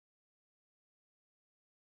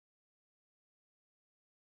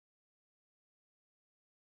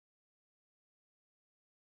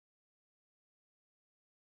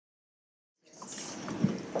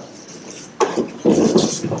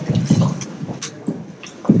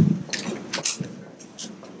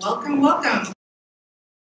Welcome, welcome.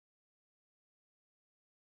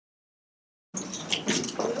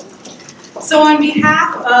 So on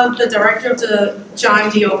behalf of the director of the John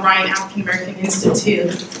D. O'Brien African American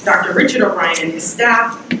Institute, Dr. Richard O'Brien and his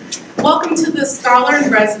staff, welcome to the Scholar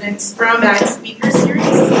in Residence Brown Bag Speaker Series.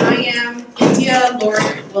 I am Yndia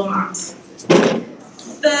Lorick-Wilmot.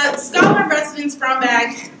 The Scholar in Residence Brown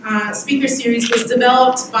Bag Speaker Series was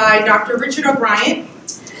developed by Dr. Richard O'Brien,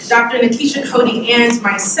 Dr. Natasha Cody, and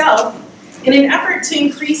myself in an effort to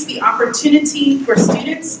increase the opportunity for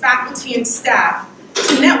students, faculty, and staff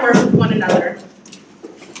to network with one another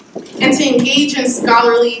and to engage in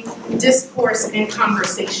scholarly discourse and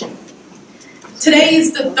conversation. Today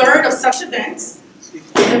is the third of such events,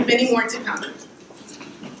 and many more to come.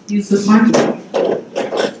 Use this one.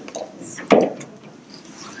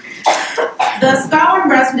 The Scholar in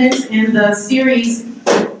Residence and the series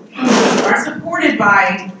are supported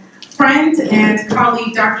by friend and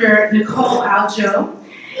colleague Dr. Nicole Aljo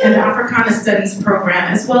and the Africana Studies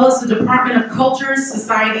program, as well as the Department of Cultures,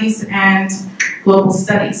 Societies, and Global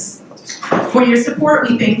Studies. For your support,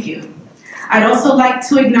 we thank you. I'd also like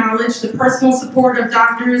to acknowledge the personal support of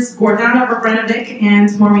Drs. Gordon-Chipembere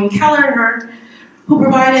and Maureen Keller, who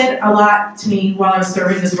provided a lot to me while I was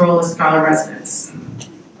serving this role as Scholar Residence.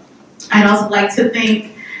 I'd also like to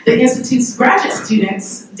thank the Institute's graduate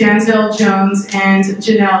students, Denzel Jones and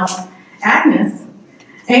Janell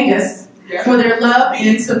Angus, for their love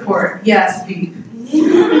and support. Yes, Beep.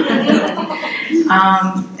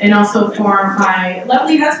 And also for my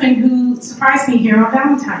lovely husband who surprised me here on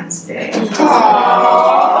Valentine's Day.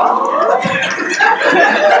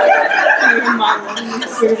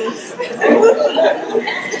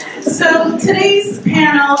 So today's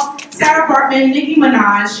panel, Sarah Baartman, Nicki,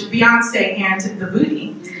 Minaj, Beyonce, and The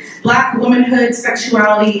Booty. Black womanhood,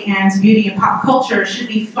 sexuality, and beauty in pop culture should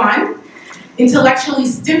be fun, intellectually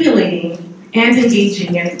stimulating, and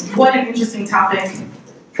engaging. And what an interesting topic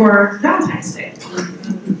for Valentine's Day.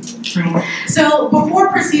 Right. So before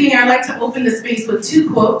proceeding, I'd like to open the space with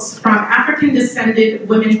two quotes from African-descended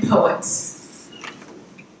women poets.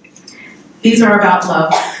 These are about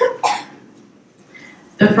love.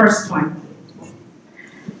 The first one.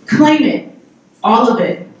 Claim it, all of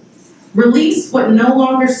it. Release what no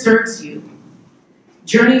longer serves you.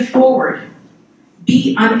 Journey forward.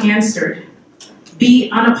 Be unanswered.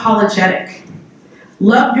 Be unapologetic.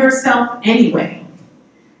 Love yourself anyway.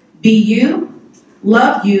 Be you.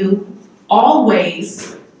 Love you.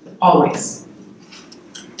 Always. Always.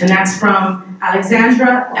 And that's from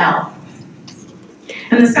Alexandra L.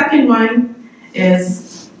 And the second one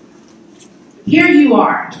is, here you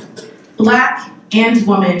are, black and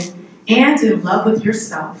woman, and in love with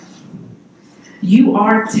yourself. You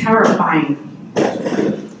are terrifying.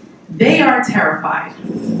 They are terrified,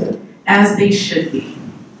 as they should be.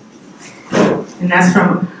 And that's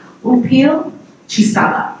from Upil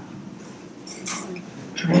Chisala.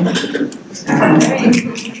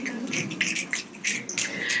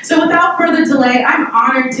 So without further delay, I'm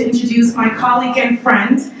honored to introduce my colleague and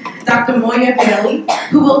friend, Dr. Moya Bailey,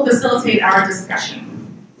 who will facilitate our discussion.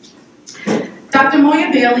 Dr.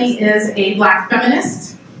 Moya Bailey is a Black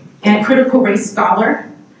feminist and critical race scholar,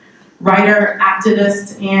 writer,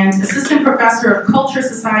 activist, and assistant professor of culture,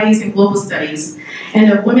 societies, and global studies,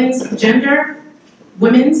 and of women's gender,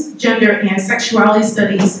 and sexuality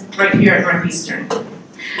studies right here at Northeastern.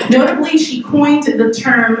 Notably, she coined the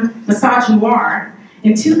term misogynoir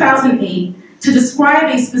in 2008 to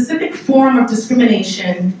describe a specific form of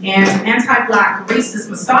discrimination and anti-Black racist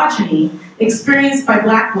misogyny experienced by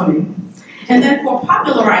Black women, and then for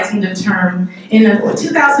popularizing the term in a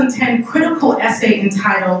 2010 critical essay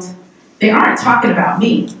entitled, "They Aren't Talking About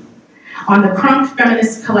Me," on the Crunk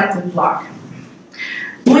Feminist Collective blog.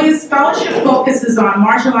 Moya's scholarship focuses on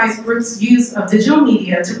marginalized groups' use of digital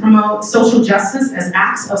media to promote social justice as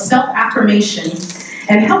acts of self-affirmation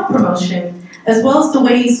and health promotion, as well as the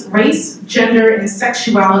ways race, gender, and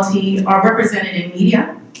sexuality are represented in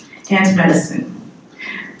media and medicine.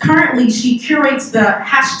 Currently, she curates the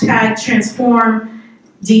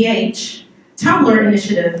 #TransformDH Tumblr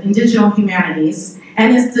initiative in digital humanities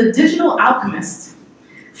and is the digital alchemist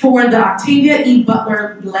for the Octavia E.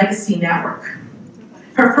 Butler Legacy Network.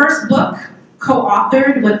 Her first book,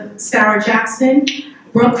 co-authored with Sarah Jackson,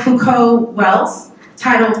 Brooke Foucault-Wells,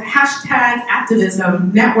 titled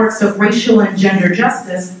 #Activism, Networks of Racial and Gender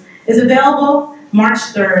Justice, is available March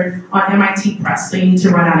 3rd on MIT Press, so you need to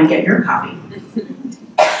run out and get your copy.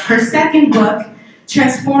 Her second book,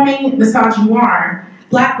 Transforming Misogynoir,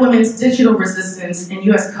 Black Women's Digital Resistance in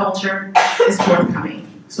U.S. Culture, is forthcoming.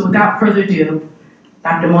 So without further ado,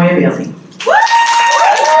 Dr. Moya Bailey.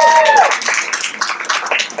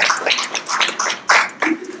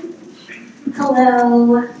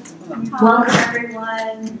 Hello, welcome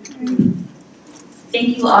everyone.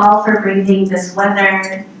 Thank you all for braving this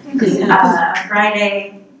weather,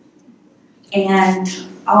 Friday, and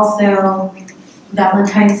also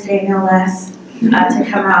Valentine's Day, no less, to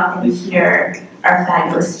come out and hear our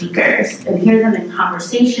fabulous speakers and hear them in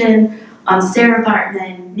conversation on Sarah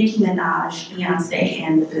Baartman, Nicki Minaj, Beyonce,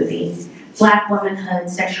 and the Booty, Black womanhood,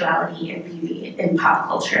 sexuality, and beauty in pop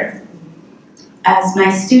culture. As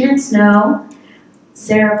my students know,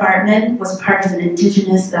 Sarah Baartman was part of an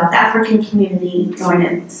indigenous South African community known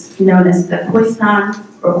as the Khoisan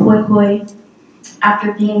or Khoikhoi.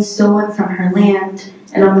 After being stolen from her land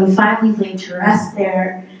and only finally laid to rest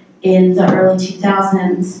there in the early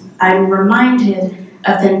 2000s, I'm reminded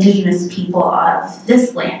of the indigenous people of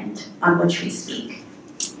this land on which we speak.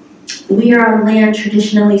 We are on land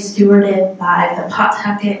traditionally stewarded by the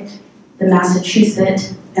Pawtucket, the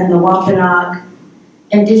Massachusetts, and the Wampanoag,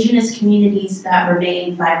 indigenous communities that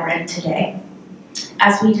remain vibrant today.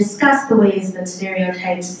 As we discuss the ways that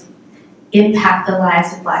stereotypes impact the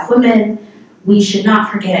lives of Black women, we should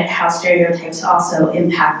not forget how stereotypes also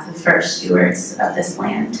impact the first stewards of this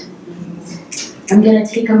land. I'm going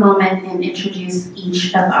to take a moment and introduce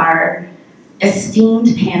each of our esteemed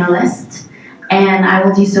panelists, and I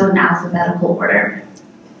will do so in alphabetical order.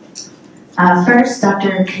 First,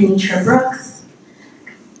 Dr. Kinitra Brooks.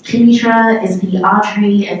 Kinitra is the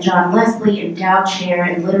Audrey and John Leslie Endowed Chair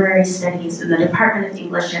in Literary Studies in the Department of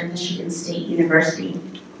English at Michigan State University.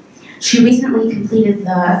 She recently completed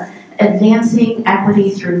the Advancing Equity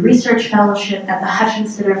Through Research Fellowship at the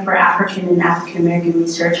Hutchins Center for African and African American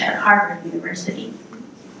Research at Harvard University.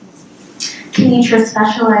 Kinitra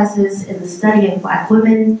specializes in the study of Black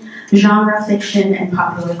women, genre fiction, and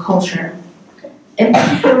popular culture. In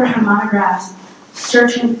particular, her monographs,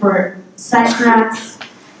 Searching for Psychrax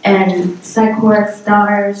and Psychoric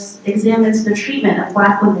Daughters, examines the treatment of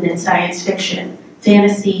Black women in science fiction,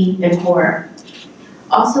 fantasy, and horror.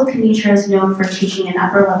 Also, Kinitra is known for teaching an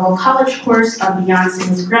upper-level college course on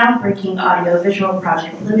Beyonce's groundbreaking audiovisual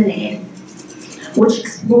project Lemonade, which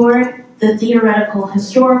explored the theoretical,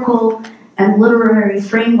 historical, and literary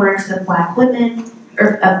frameworks of Black women,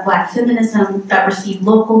 or of Black feminism that received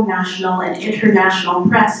local, national, and international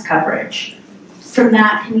press coverage. From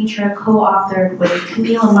that, Kinitra co-authored with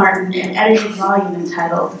Camila Martin an edited volume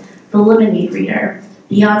entitled The Lemonade Reader,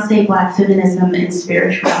 Beyonce, Black Feminism, and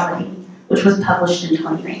Spirituality, which was published in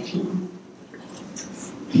 2019.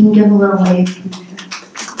 Can you give a little wave?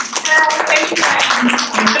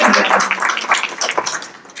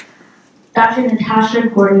 Dr. Natasha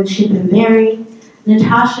Gordon-Chipembere.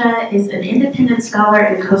 Natasha is an independent scholar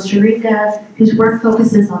in Costa Rica whose work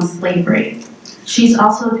focuses on slavery. She's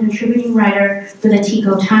also a contributing writer for the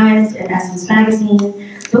Tico Times and Essence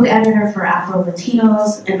Magazine, book editor for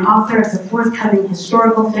Afro-Latinos, and author of the forthcoming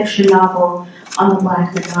historical fiction novel on the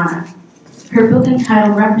Black Madonna. Her book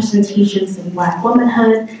entitled Representations in Black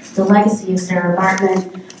Womanhood, The Legacy of Sarah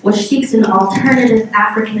Baartman, which seeks an alternative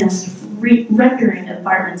Africanist rendering of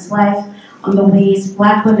Baartman's life on the ways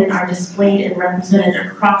Black women are displayed and represented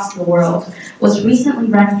across the world, was recently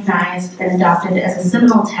recognized and adopted as a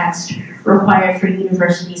seminal text required for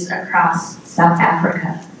universities across South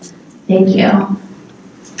Africa. Thank you.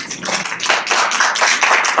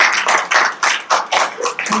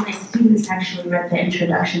 And my students actually read the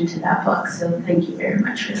introduction to that book, so thank you very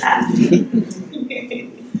much for that.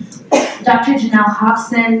 Dr. Janell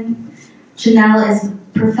Hobson. Janell is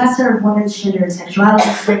Professor of Women's Gender and Sexuality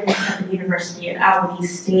Studies at the University of Albany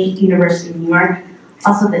State University of New York,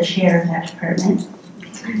 also the chair of that department.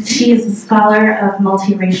 She is a scholar of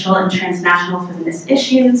multiracial and transnational feminist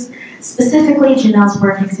issues. Specifically, Janell's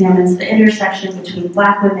work examines the intersection between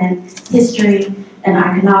Black women, history, and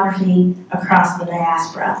iconography across the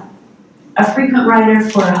diaspora. A frequent writer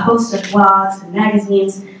for a host of blogs and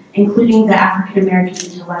magazines, including the African American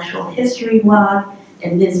Intellectual History blog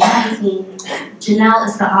and Ms. Magazine, Janell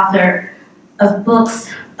is the author of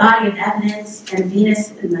books Body of Evidence and Venus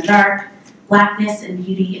in the Dark, Blackness and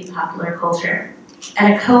Beauty in Popular Culture,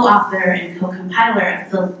 and a co-author and co-compiler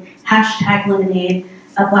of the hashtag Lemonade,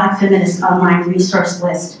 a Black feminist online resource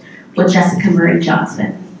list with Jessica Marie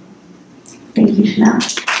Johnson. Thank you, Janell.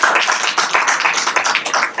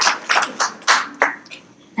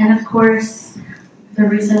 And of course, the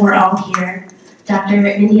reason we're all here, Dr.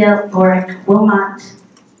 Yndia Lorick-Wilmot.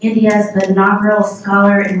 Yndia is the inaugural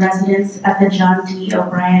scholar in residence at the John D.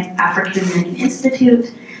 O'Brien African American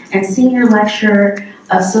Institute and senior lecturer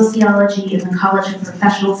of Sociology in the College of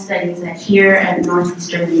Professional Studies here at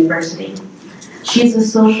Northeastern University. She is a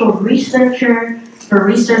social researcher for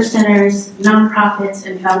research centers, nonprofits,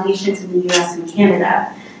 and foundations in the US and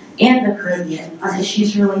Canada, and the Caribbean on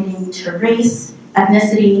issues relating to race,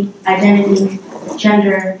 ethnicity, identity,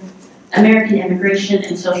 gender, American immigration,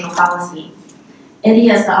 and social policy.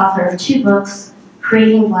 Yndia is the author of 2 books,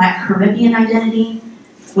 Creating Black Caribbean Identity,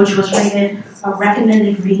 which was rated a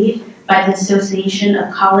recommended read by the Association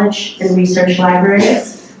of College and Research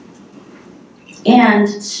Libraries, and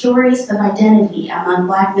Stories of Identity Among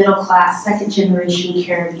Black Middle-Class Second-Generation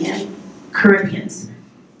Caribbeans,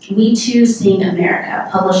 We Too Sing America,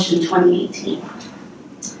 published in 2018.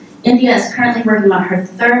 Yndia is currently working on her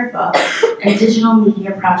 3rd book, a digital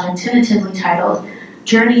media project tentatively titled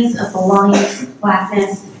Journeys of Belonging to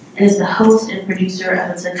Blackness, and is the host and producer of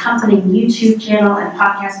its accompanying YouTube channel and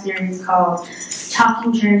podcast series called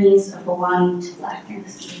Talking Journeys of Belonging to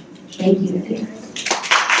Blackness. Thank you, Yndia.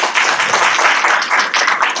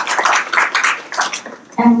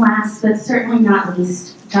 And last, but certainly not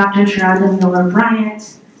least, Dr. Jaronda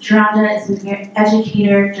Miller-Bryant. Jaronda is an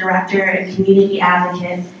educator, director, and community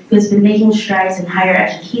advocate who has been making strides in higher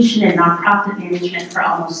education and nonprofit management for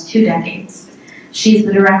almost 2 decades. She is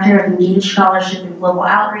the director of Engaged Scholarship and Global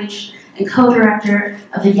Outreach and co-director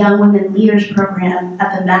of the Young Women Leaders Program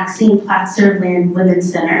at the Maxine Placer-Lynn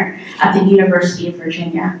Women's Center at the University of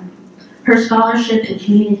Virginia. Her scholarship and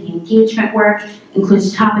community engagement work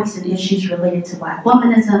includes topics and issues related to Black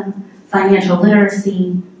womanism, financial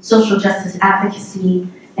literacy, social justice advocacy,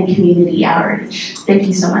 and community outreach. Thank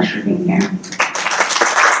you so much for being here.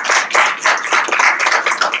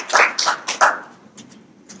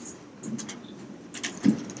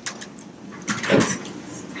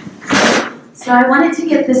 So I wanted to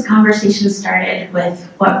get this conversation started with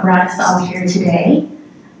what brought us all here today,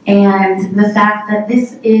 and the fact that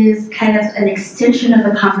this is kind of an extension of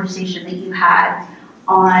a conversation that you had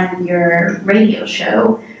on your radio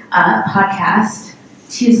show, podcast,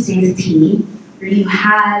 Tuesday's Tea, where you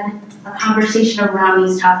had a conversation around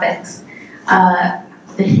these topics,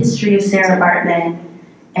 the history of Sarah Baartman,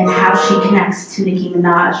 and how she connects to Nicki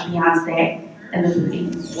Minaj, Beyonce, and the movie.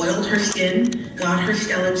 Boiled her skin, got her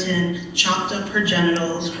skeleton, chopped up her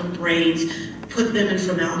genitals, her brains, put them in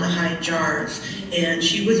formaldehyde jars, and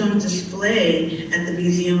she was on display at the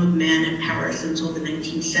Museum of Man in Paris until the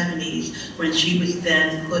 1970s, when she was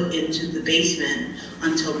then put into the basement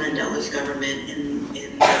until Mandela's government in the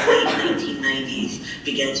late 1990s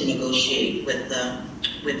began to negotiate with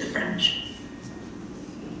the French.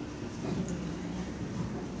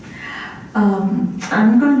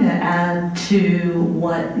 I'm going to add to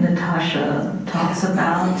what Natasha talks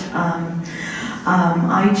about.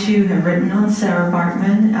 I too have written on Sarah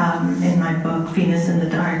Baartman in my book, Venus in the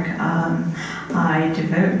Dark. I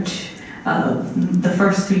devote the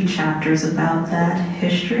first 3 chapters about that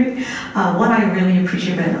history. What I really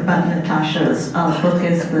appreciate about Natasha's book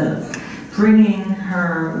is the bringing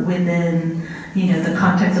her within, the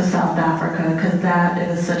context of South Africa, because that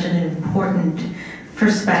is such an important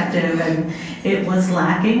perspective, and it was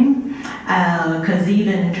lacking, because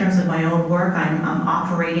even in terms of my own work, I'm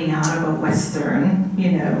operating out of a Western,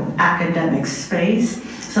 academic space.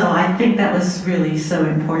 So I think that was really so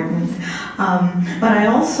important. But I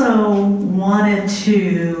also wanted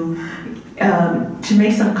to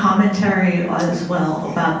make some commentary as well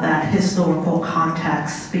about that historical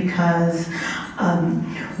context, because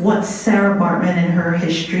what Sarah Baartman and her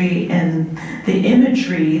history and the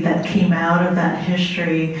imagery that came out of that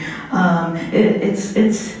history,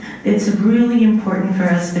 it's really important for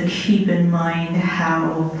us to keep in mind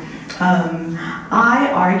how I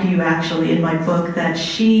argue actually in my book that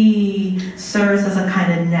she serves as a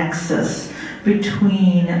kind of nexus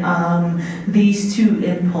between these 2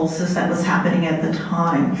 impulses that was happening at the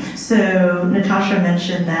time. So Natasha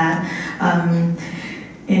mentioned that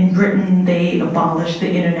in Britain, they abolished the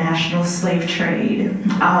international slave trade.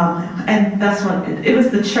 And that's what, it was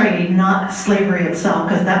the trade, not slavery itself,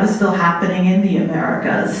 because that was still happening in the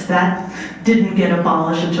Americas. That didn't get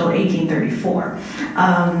abolished until 1834.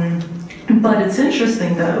 But it's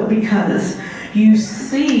interesting though, because you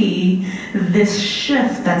see this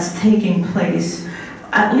shift that's taking place,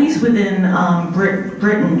 at least within Great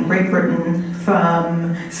Britain,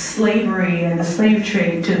 from slavery and the slave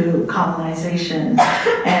trade to colonization,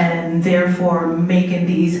 and therefore making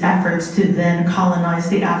these efforts to then colonize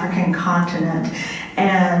the African continent.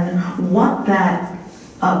 And what that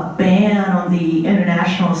ban on the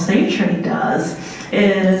international slave trade does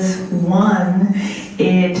is, one,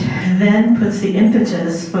 it then puts the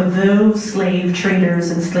impetus for those slave traders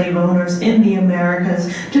and slave owners in the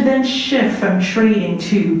Americas to then shift from trading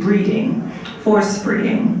to breeding, forced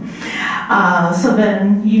breeding. So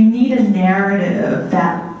then you need a narrative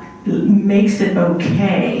that makes it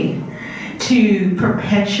okay to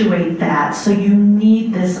perpetuate that. So you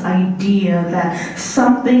need this idea that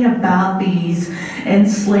something about these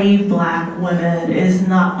enslaved black women is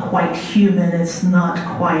not quite human, it's not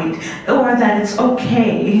quite, or that it's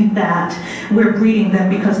okay that we're breeding them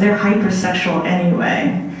because they're hypersexual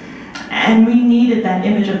anyway. And we needed that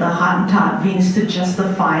image of the Hottentot Venus to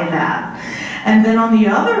justify that. And then on the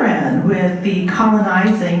other end, with the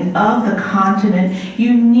colonizing of the continent,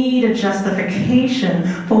 you need a justification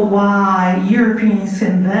for why Europeans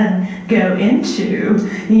can then go into,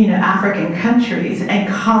 African countries and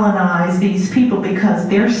colonize these people because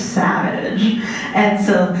they're savage. And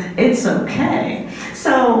so it's okay.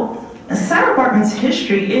 So Sarah Baartman's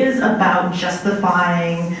history is about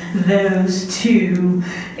justifying those two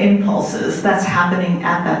impulses that's happening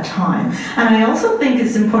at that time. And I also think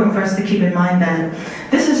it's important for us to keep in mind that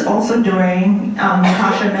this is also during,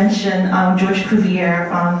 Natasha mentioned George Cuvier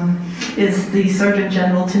is the Surgeon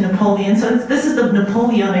General to Napoleon. So this is the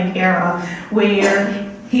Napoleonic era where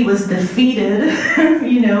he was defeated,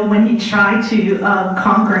 when he tried to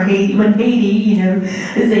conquer Haiti, when Haiti,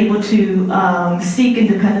 is able to seek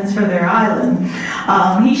independence for their island.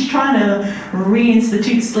 He's trying to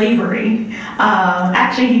reinstitute slavery.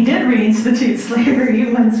 Actually, he did reinstitute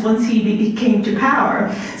slavery once he came to power.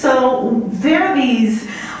 So there are these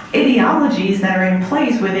ideologies that are in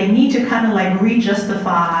place where they need to kind of like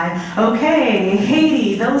re-justify, okay,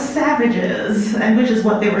 Haiti, those savages, and which is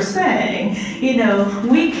what they were saying,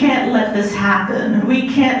 we can't let this happen. We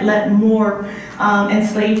can't let more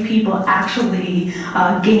enslaved people actually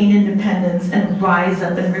gain independence and rise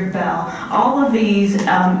up and rebel. All of these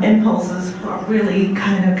impulses are really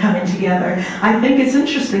kind of coming together. I think it's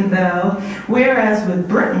interesting though, whereas with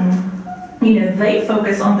Britain, they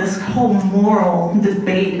focus on this whole moral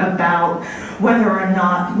debate about whether or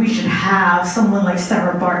not we should have someone like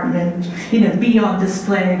Sarah Baartman, be on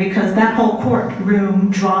display, because that whole courtroom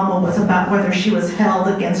drama was about whether she was held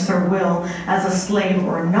against her will as a slave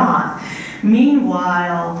or not.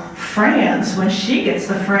 Meanwhile, France, when she gets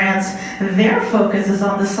to France, their focus is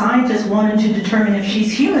on the scientists wanting to determine if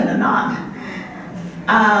she's human or not.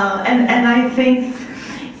 And I think,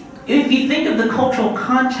 if you think of the cultural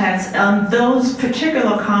context, those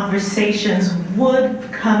particular conversations would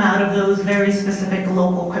come out of those very specific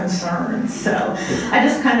local concerns. So I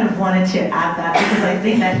just kind of wanted to add that because I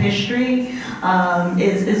think that history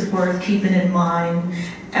is worth keeping in mind.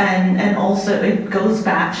 And also it goes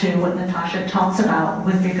back to what Natasha talks about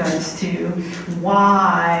with regards to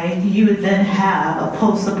why you would then have a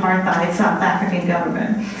post-apartheid South African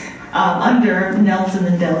government under Nelson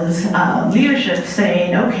Mandela's leadership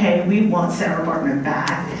saying, okay, we want Sarah Baartman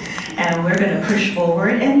back and we're going to push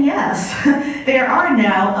forward. And yes, there are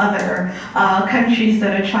now other countries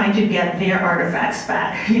that are trying to get their artifacts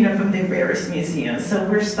back, from the rarest museums. So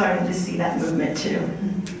we're starting to see that movement too.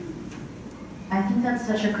 I think that's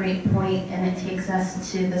such a great point, and it takes us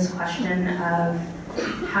to this question of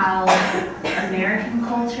how American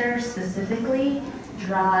culture specifically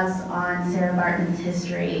draws on Sarah Baartman's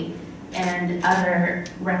history and other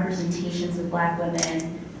representations of Black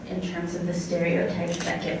women in terms of the stereotypes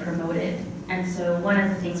that get promoted. And so one of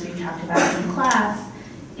the things we've talked about in class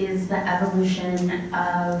is the evolution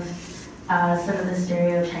of some of the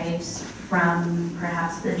stereotypes from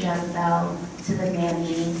perhaps the Jezebel to the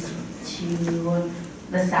nanny to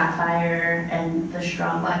the sapphire and the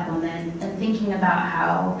strong Black woman, and thinking about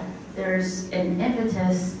how there's an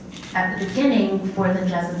impetus at the beginning for the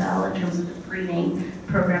Jezebel in terms of the breeding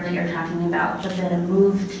program that you're talking about, but then a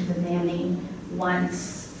move to the nanny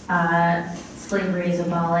once slavery is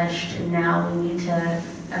abolished, and now we need to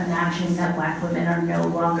imagine that Black women are no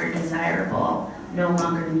longer desirable, no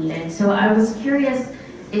longer needed. So I was curious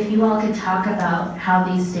if you all could talk about how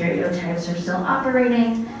these stereotypes are still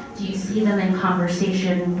operating. Do you see them in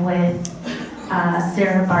conversation with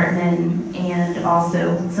Sarah Baartman and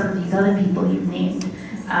also some of these other people you've named,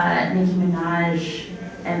 Nicki Minaj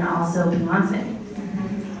and also Beyonce?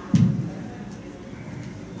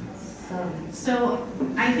 So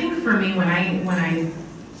I think for me, when I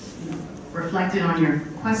reflected on your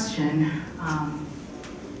question,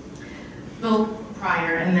 both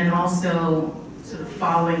prior and then also sort of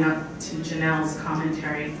following up to Janell's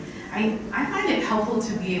commentary, I find it helpful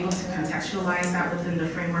to be able to contextualize that within the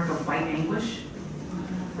framework of white anguish,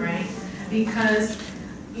 right? Because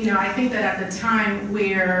you know, I think that at the time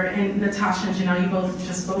where, and Natasha and Janell, you both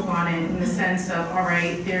just spoke on it in the sense of, all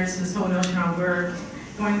right, there's this whole notion of we're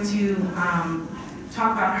going to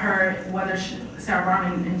talk about her, whether Sarah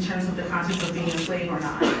Baartman, in terms of the context of being a slave or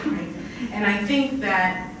not, right? And I think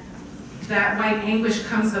that that white anguish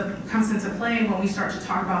comes into play when we start to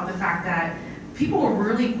talk about the fact that people were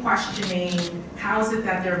really questioning how is it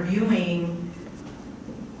that they're viewing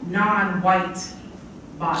non-white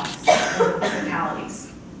bodies or physicalities.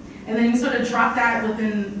 And then you sort of drop that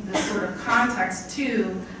within the sort of context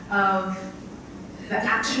too of the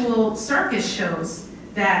actual circus shows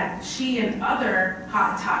that she and other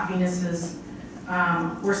Hottentot Venuses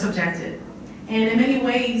were subjected. And in many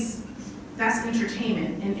ways, that's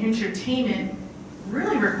entertainment. And entertainment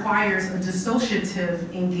really requires a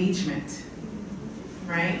dissociative engagement,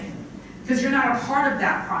 right? Because you're not a part of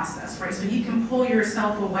that process, right? So you can pull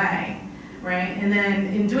yourself away, right? And then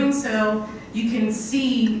in doing so, you can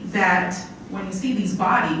see that when you see these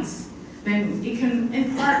bodies, then it can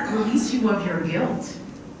in part release you of your guilt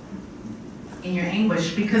and your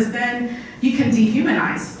anguish, because then you can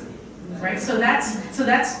dehumanize, right? So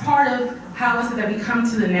that's part of how is it that we come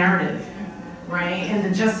to the narrative, right? And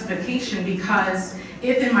the justification, because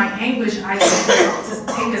if in my anguish I can just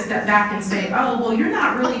take a step back and say, oh, well, you're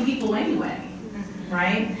not really people anyway,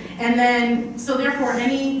 right? And then, so therefore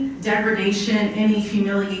any degradation, any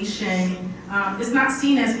humiliation, is not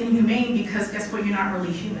seen as inhumane, because guess what, you're not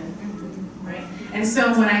really human, right? And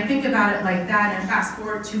so when I think about it like that and fast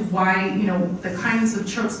forward to why, you know, the kinds of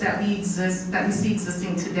tropes that we see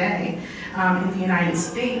existing today in the United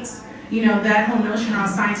States, you know, that whole notion around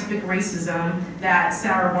scientific racism, that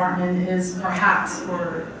Sarah Baartman is perhaps,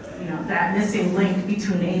 or, you know, that missing link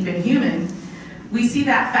between ape and human, we see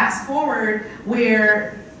that fast forward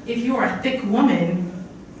where if you're a thick woman,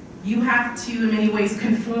 you have to, in many ways,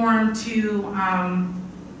 conform to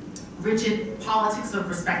rigid politics of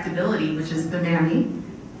respectability, which is the mammy.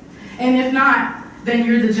 And if not, then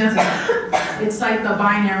you're the Jezebel. It's like the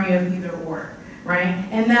binary of either or, right?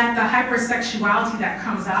 And that the hypersexuality that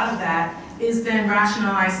comes out of that is then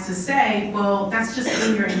rationalized to say, well, that's just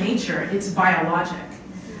in your nature, it's biologic.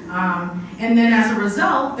 And then as a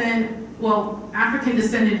result, then, well,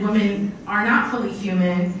 African-descended women are not fully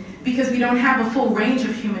human, because we don't have a full range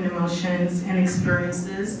of human emotions and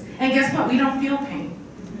experiences. And guess what? We don't feel pain.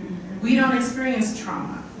 We don't experience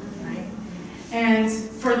trauma, right? And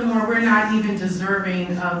furthermore, we're not even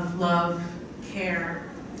deserving of love,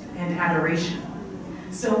 care, and adoration.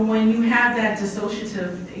 So when you have that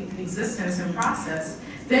dissociative existence and process,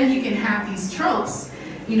 then you can have these tropes,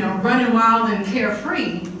 you know, running wild and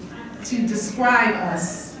carefree to describe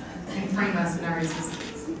us and frame us in our existence.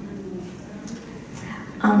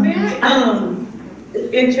 May I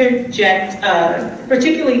interject,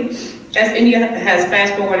 particularly as Yndia has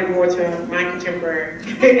fast forwarded more to my contemporary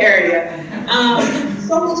area.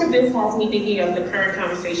 So much of this has me thinking of the current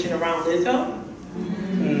conversation around Lizzo,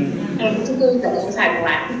 and particularly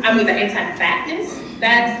the anti-fatness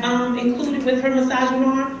that's included with her massaging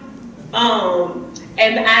arm,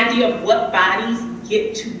 and the idea of what bodies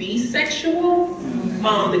get to be sexual,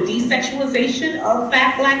 the desexualization of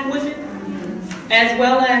fat Black women, as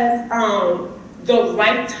well as the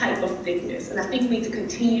right type of thickness. And I think we need to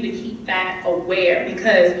continue to keep that aware,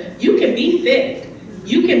 because you can be thick,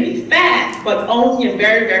 you can be fat, but only in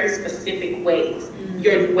very, very specific ways.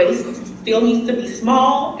 Your waist still needs to be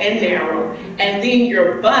small and narrow, and then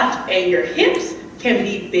your butt and your hips can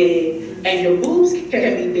be big, and your boobs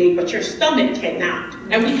can be big, but your stomach cannot.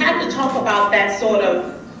 And we have to talk about that sort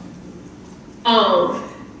of,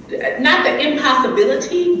 not the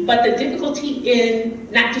impossibility, but the difficulty in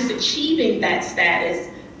not just achieving that status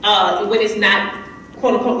when it's not,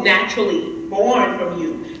 quote unquote, naturally born from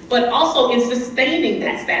you, but also in sustaining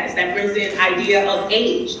that status. That brings in idea of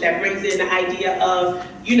age, that brings in the idea of,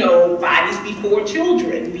 you know, bodies before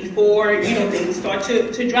children, before, you know, things start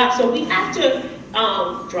to drop. So we have to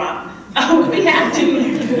we have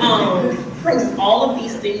to place all of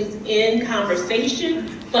these things in conversation,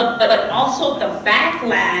 but also the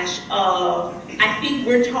backlash of, I think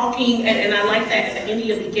we're talking, and I like that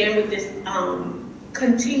Yndia began with this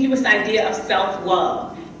continuous idea of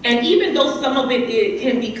self-love. And even though some of it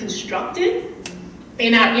can be constructed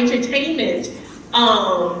in our entertainment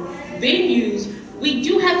venues, we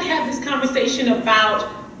do have to have this conversation about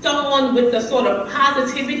someone with the sort of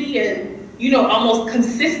positivity and, you know, almost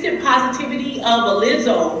consistent positivity of a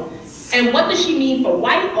Lizzo. And what does she mean for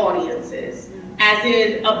white audiences? As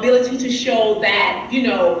in ability to show that, you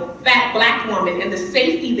know, fat Black woman and the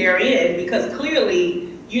safety therein, because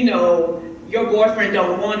clearly, you know, your boyfriend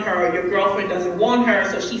don't want her, or your girlfriend doesn't want her,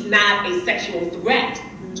 so she's not a sexual threat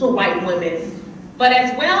to white women, but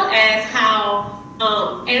as well as how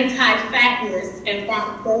anti-fatness and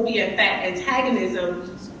fat phobia and fat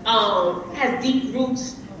antagonism has deep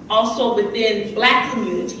roots also within Black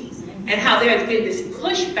communities, and how there has been this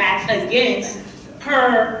pushback against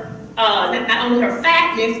her, not only her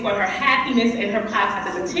fatness, but her happiness and her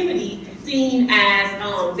positivity, seen as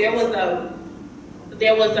there was a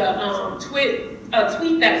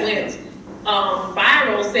tweet that went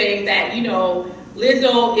viral saying that, you know,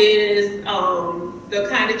 Lizzo is the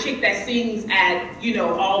kind of chick that sings at, you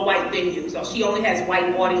know, all white venues, or she only has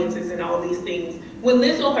white audiences and all these things. When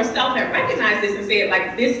Lizzo herself had recognized this and said,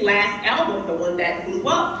 like, this last album, the one that blew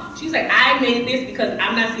up, she's like, I made this because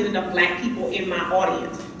I'm not seeing enough Black people in my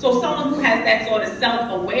audience. So someone who has that sort of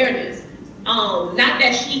self-awareness, not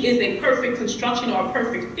that she is a perfect construction or a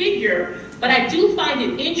perfect figure, but I do find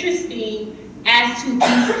it interesting as to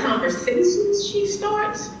these conversations she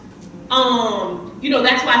starts. You know,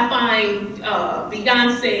 that's why I find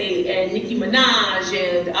Beyonce and Nicki Minaj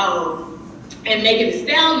and Megan Thee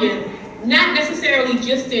Stallion, not necessarily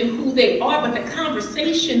just in who they are, but the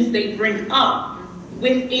conversations they bring up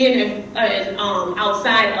within and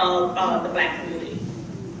outside of the Black community.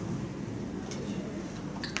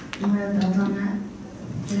 You want to build on that?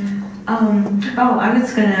 I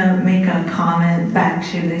was going to make a comment back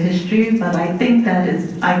to the history, but I think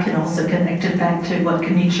I can also connect it back to what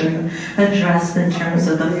Kinitra addressed in terms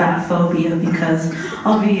of the fat phobia, because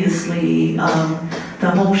obviously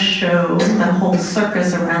the whole show, the whole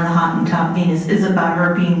circus around the Hottentot Venus is about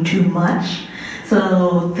her being too much.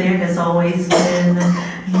 So there has always been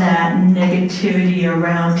that negativity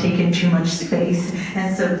around taking too much space,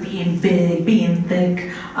 and so being big, being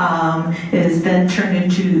thick, is then turned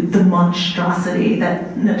into the monstrosity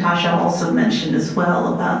that Natasha also mentioned as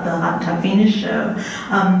well about the Hottentot Venus show.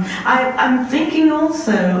 I'm thinking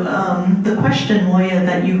also the question, Moya,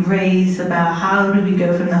 that you raised about how do we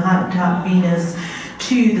go from the Hottentot Venus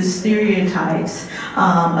to the stereotypes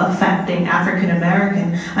affecting African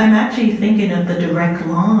American. I'm actually thinking of the direct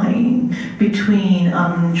line between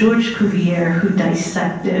George Cuvier, who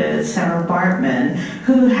dissected Sarah Baartman,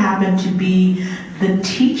 who happened to be the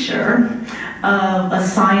teacher of a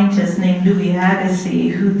scientist named Louis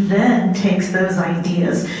Agassiz, who then takes those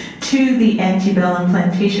ideas to the antebellum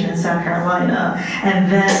plantation in South Carolina,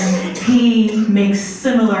 and then he makes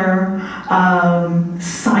similar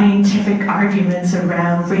scientific arguments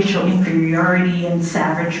around racial inferiority and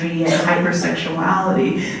savagery and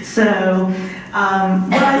hypersexuality. So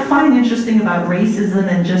what I find interesting about racism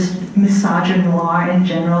and just misogynoir in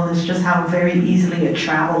general is just how very easily it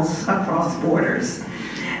travels across borders.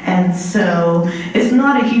 And so it's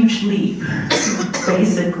not a huge leap,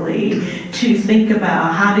 basically, to think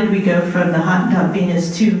about how did we go from the Hottentot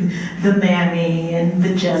Venus to the Mammy and the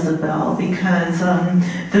Jezebel, because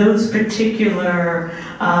those particular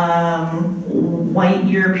white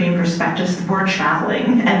European perspectives were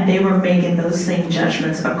traveling, and they were making those same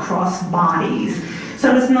judgments across bodies.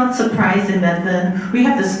 So it's not surprising that then we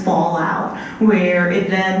have this fallout where it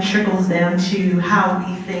then trickles down to how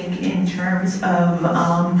we think in terms of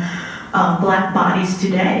Black bodies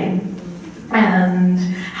today, and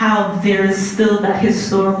how there's still that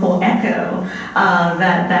historical echo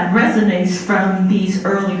that resonates from these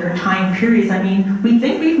earlier time periods. I mean, we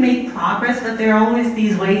think we've made progress, but there are always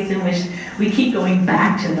these ways in which we keep going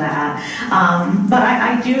back to that. But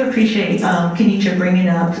I do appreciate Kinitra bringing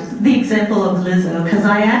up the example of Lizzo, because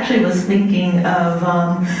I actually was thinking of,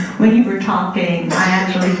 when you were talking, I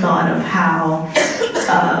actually thought of how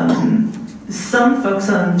some folks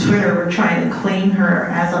on Twitter were trying to claim her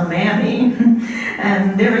as a mammy.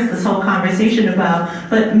 And there was this whole conversation about,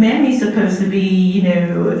 but Mammy's supposed to be, you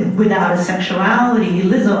know, without a sexuality.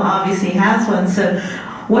 Lizzo obviously has one, so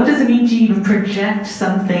what does it mean to even project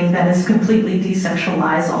something that is completely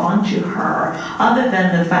desexualized onto her, other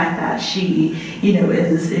than the fact that she, you know,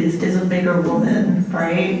 is a bigger woman,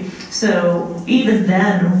 right? So even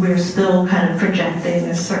then, we're still kind of projecting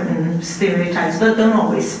a certain stereotypes that don't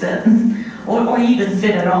always fit, or even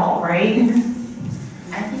fit at all, right?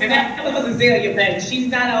 And that was Azalea Banks. She's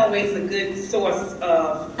not always a good source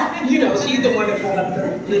of, you know, she's the one that brought up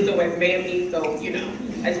the Lizzo as Mammy, so, you know,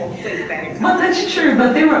 I just want to place that in. Well, that's true,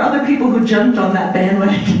 but there were other people who jumped on that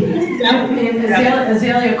bandwagon. And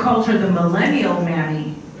Azalea called her the millennial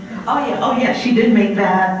Mammy. Oh yeah, she did make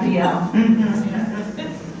that, yeah.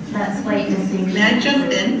 Mm-hmm. That's quite distinct. May I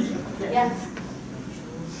jump in? Yes.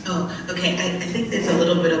 Oh, okay, I think there's a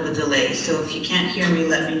little bit of a delay, so if you can't hear me,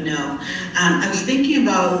 let me know. I was thinking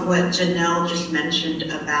about what Janell just mentioned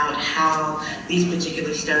about how these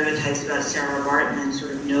particular stereotypes about Sarah Baartman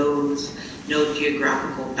sort of knows no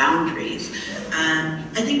geographical boundaries.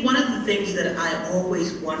 I think one of the things that I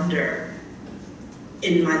always wonder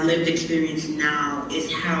in my lived experience now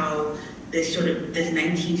is how this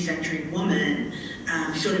 19th century woman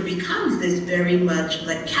sort of becomes this very much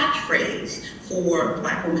like catchphrase for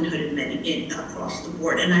Black womanhood and men across the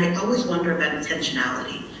board. And I always wonder about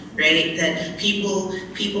intentionality, right? That people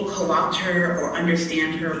co-opt her or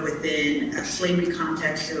understand her within a slavery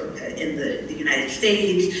context in the United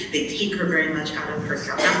States. They take her very much out of her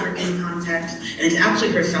South African context. And it's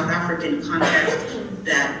actually her South African context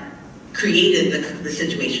that created the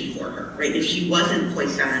situation for her, right? If she wasn't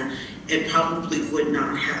Khoisan, it probably would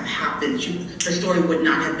not have happened. Her story would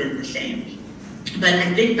not have been the same. But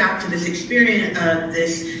I think back to this experience,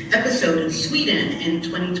 this episode in Sweden in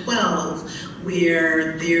 2012,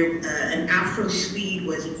 where an Afro-Swede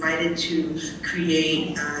was invited to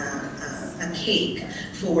create a cake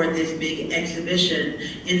for this big exhibition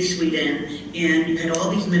in Sweden, and you had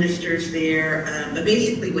all these ministers there, but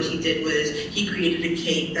basically what he did was he created a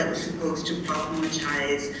cake that was supposed to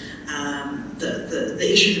problematize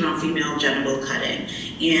the issues around female genital cutting.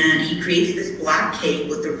 And he creates this black cake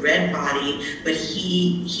with a red body, but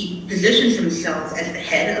he positions himself as the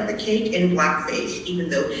head of the cake in blackface, even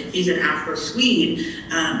though he's an Afro-Swede,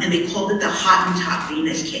 and they called it the Hottentot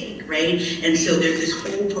Venus cake, right? And so there's this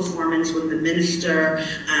whole performance when the minister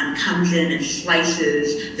comes in and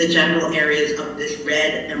slices the genital areas of this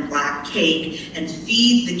red and black cake and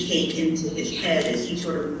feeds the cake into his head as he's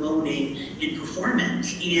sort of moaning in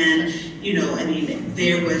performance. And, you know, I mean,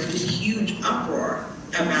 there was this huge uproar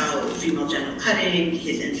about female genital cutting,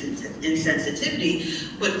 his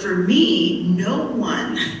insensitivity, but for me, no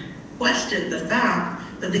one questioned the fact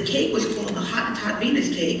that the cake was called the Hottentot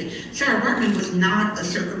Venus cake. Sarah Baartman was not a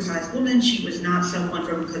circumcised woman. She was not someone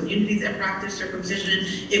from a community that practiced circumcision.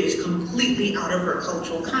 It was completely out of her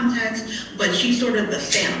cultural context, but she's sort of the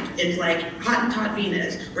stamp. It's like Hottentot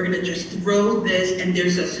Venus. We're gonna just throw this, and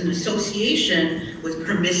there's an association with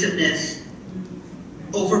permissiveness,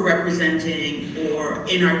 over-representing or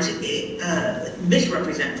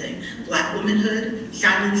misrepresenting Black womanhood,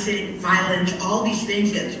 silencing, violence, all these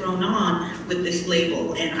things get thrown on with this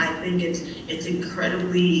label, and I think it's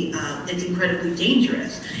incredibly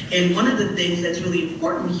dangerous. And one of the things that's really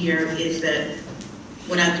important here is that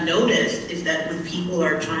what I've noticed is that when people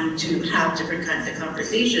are trying to have different kinds of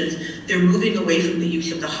conversations, they're moving away from the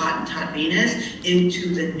use of the Hottentot Venus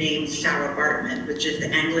into the name Sarah Baartman, which is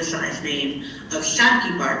the anglicized name of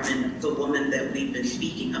Sackey Baartman, the woman that we've been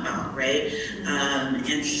speaking about, right?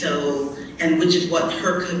 And which is what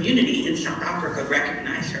her community in South Africa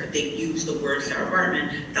recognized her. They use the word Sarah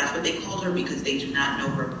Baartman. That's what they called her because they do not know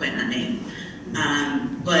her Quenya name.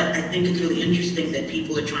 But I think it's really interesting that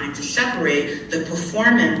people are trying to separate the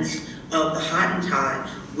performance of the Hottentot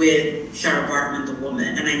with Sarah Baartman, the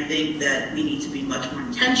woman. And I think that we need to be much more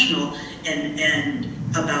intentional and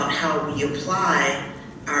about how we apply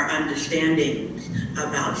our understandings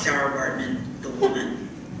about Sarah Baartman, the woman.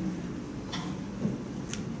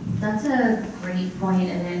 That's a great point,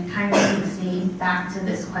 and it kind of takes me back to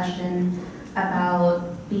this question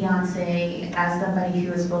about Beyonce as somebody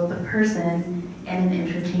who is both a person and an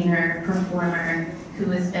entertainer, performer,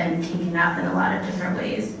 who has been taken up in a lot of different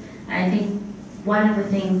ways. And I think one of the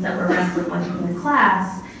things that we're wrestling with in the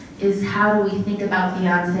class is how do we think about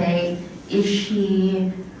Beyonce? Is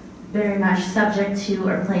she very much subject to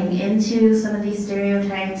or playing into some of these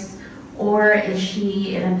stereotypes, or is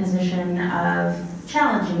she in a position of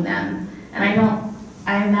challenging them? And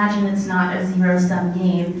I imagine it's not a zero-sum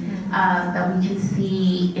game, that we can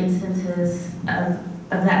see instances of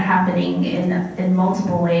that happening in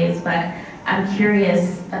multiple ways, but I'm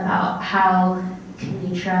curious about how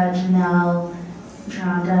Kinitra, Janell,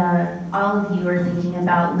 Jaronda, all of you are thinking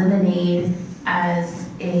about Lemonade as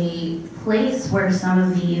a place where some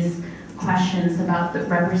of these questions about the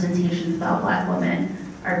representations about Black women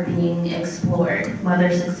are being explored,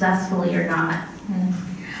 whether successfully or not.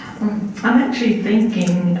 I'm actually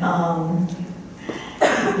thinking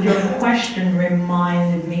your question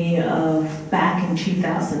reminded me of back in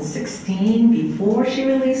 2016, before she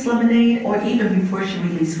released Lemonade, or even before she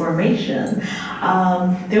released Formation.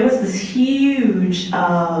 There was this huge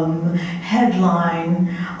headline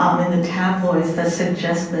in the tabloids that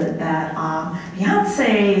suggested that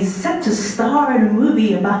Beyonce is set to star in a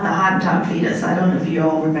movie about the Hottentot fetus. I don't know if you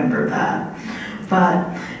all remember that,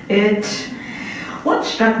 but what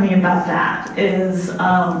struck me about that is,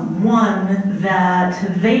 one,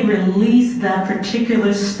 that they released that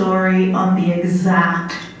particular story on the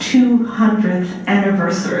exact 200th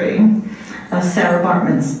anniversary of Sarah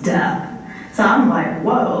Baartman's death. So I'm like,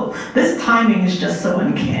 whoa, this timing is just so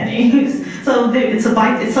uncanny. It's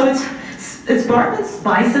Baartman's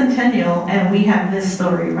bicentennial, and we have this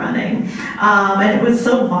story running. And it was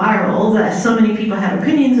so viral that so many people had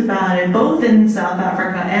opinions about it, both in South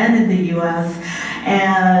Africa and in the US.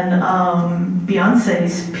 And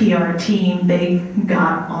Beyonce's PR team, they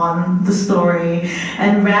got on the story,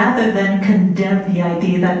 and rather than condemn the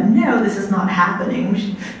idea that, no, this is not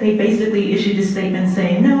happening, they basically issued a statement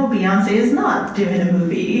saying, no, Beyonce is not doing a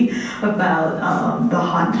movie about the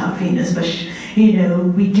hot top Venus, but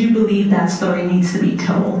we do believe that story needs to be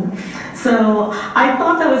told. So I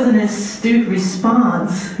thought that was an astute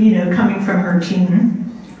response, coming from her team.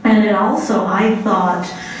 And it also, I thought,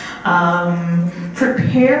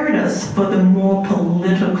 prepared us for the more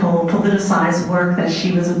politicized work that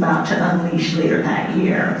she was about to unleash later that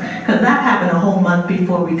year. Because that happened a whole month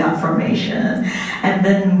before we got formation. And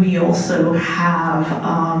then we also have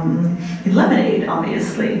Lemonade,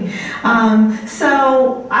 obviously.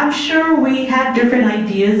 So I'm sure we had different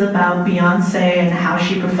ideas about Beyonce and how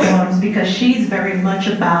she performs, because she's very much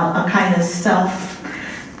about a kind of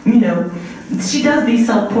she does these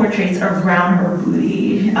self-portraits around her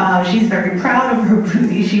booty. She's very proud of her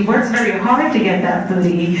booty. She works very hard to get that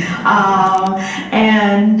booty.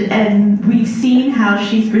 And we've seen how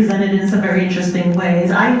she's presented in some very interesting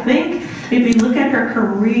ways. I think if you look at her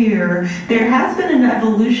career, there has been an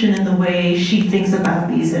evolution in the way she thinks about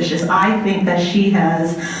these issues. I think that she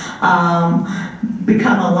has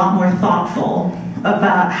become a lot more thoughtful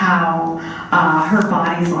about how her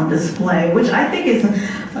body's on display, which I think is,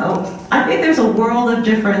 I think there's a world of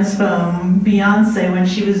difference from Beyonce when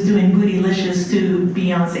she was doing Bootylicious to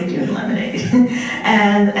Beyonce doing Lemonade.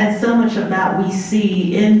 and so much of that we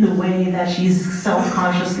see in the way that she's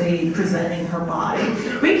self-consciously presenting her body.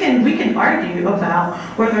 We can argue about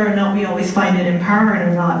whether or not we always find it empowering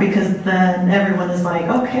or not, because then everyone is like,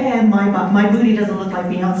 okay, my booty doesn't look like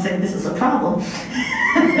Beyonce, this is a problem.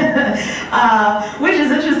 Which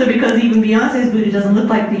is interesting, because even Beyonce's booty doesn't look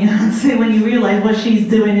like Beyonce when you realize what she's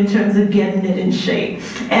doing in terms of getting it in shape.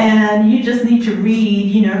 And you just need to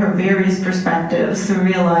read, her various perspectives to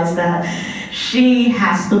realize that she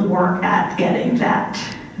has to work at getting that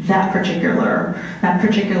particular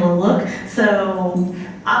look. So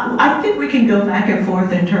I think we can go back and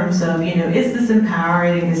forth in terms of, is this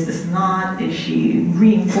empowering, is this not? Is she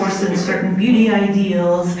reinforcing certain beauty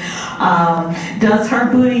ideals?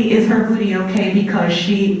 Is her booty okay because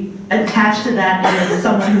she attached to that is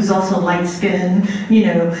someone who's also light-skinned,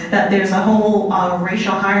 that there's a whole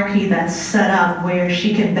racial hierarchy that's set up where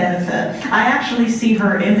she can benefit. I actually see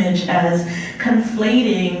her image as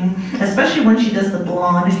conflating, especially when she does the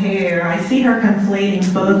blonde hair, I see her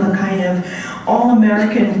conflating both a kind of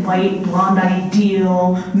all-American white blonde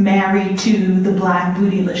ideal married to the black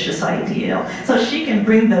bootylicious ideal. So she can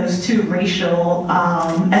bring those two racial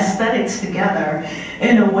aesthetics together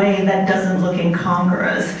in a way that doesn't look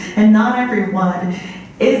incongruous. And not everyone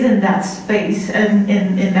is in that space and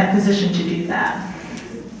in that position to do that.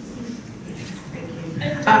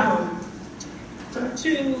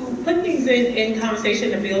 To put things in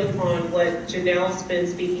conversation and build upon what Janell's been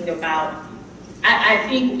speaking about, I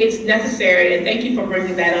think it's necessary, and thank you for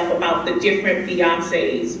bringing that up about the different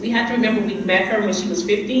Beyoncés. We have to remember we met her when she was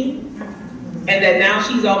 15, and that now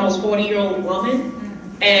she's almost 40-year-old woman.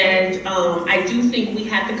 And I do think we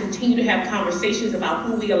have to continue to have conversations about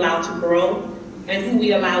who we allow to grow and who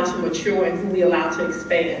we allow to mature and who we allow to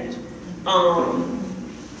expand.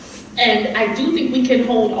 And I do think we can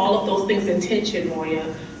hold all of those things in tension, Moya,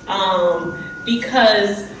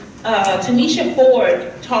 because Tanisha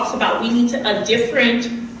Ford talks about we need a different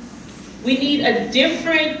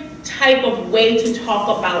type of way to talk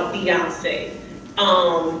about Beyonce.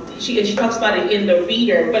 She talks about it in The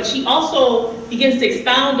Reader, but she also begins to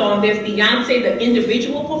expound on there's Beyonce, the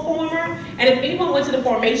individual performer. And if anyone went to the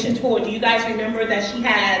Formation tour, do you guys remember that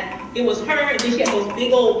it was her, and then she had those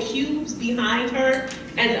big old cubes behind her.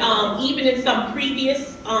 And even in some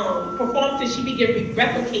previous performances, she began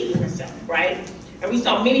replicating herself, right? And we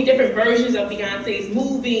saw many different versions of Beyonce's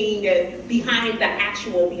moving and behind the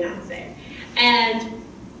actual Beyonce. And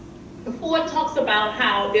Ford talks about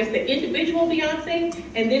how there's the individual Beyonce,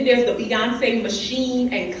 and then there's the Beyonce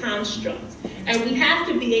machine and construct. And we have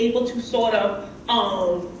to be able to sort of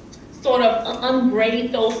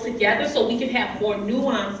unbraid those together so we can have more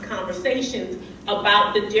nuanced conversations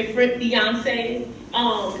about the different Beyoncés,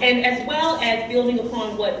 and as well as building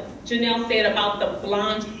upon what Janell said about the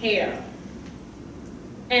blonde hair.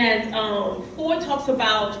 And Ford talks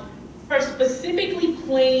about her specifically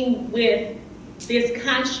playing with this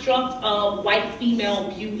construct of white female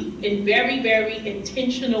beauty in very, very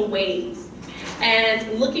intentional ways.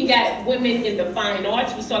 And looking at women in the fine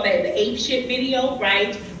arts, we saw that in the Ape Shit video,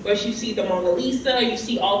 right? Where you see the Mona Lisa, you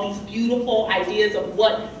see all these beautiful ideas of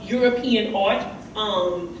what European art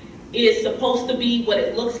is supposed to be, what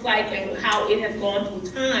it looks like, and how it has gone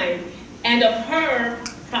through time. And of her,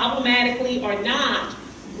 problematically or not,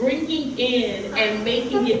 bringing in and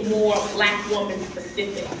making it more Black woman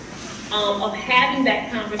specific, of having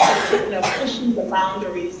that conversation and of pushing the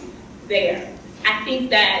boundaries there. I think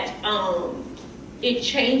that it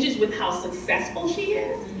changes with how successful she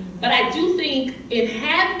is, but I do think in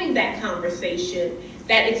having that conversation,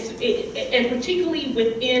 that and particularly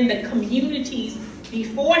within the communities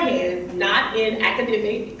beforehand, not in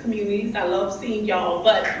academic communities, I love seeing y'all,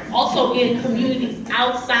 but also in communities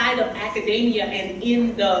outside of academia and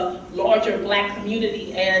in the larger Black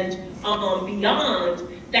community and beyond,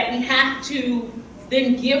 that we have to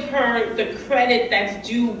then give her the credit that's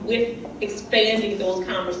due with expanding those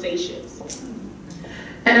conversations.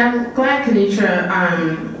 And I'm glad Kinitra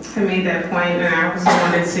had made that point, and I also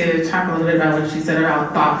wanted to talk a little bit about what she said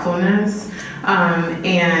about thoughtfulness. I'll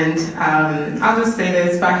just say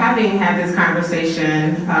this, by having had this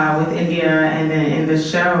conversation with Yndia and then in the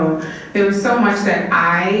show, there was so much that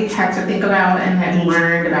I had to think about and had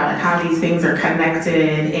learned about how these things are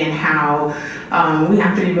connected and how we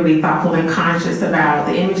have to be really thoughtful and conscious about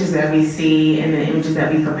the images that we see and the images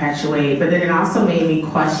that we perpetuate. But then it also made me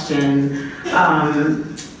question,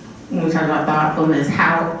 when we talk about thoughtfulness,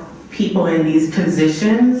 how people in these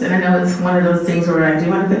positions, and I know it's one of those things where I do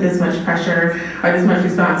want to put this much pressure or this much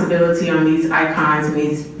responsibility on these icons and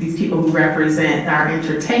these people who represent our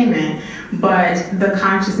entertainment, but the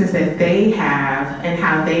consciousness that they have and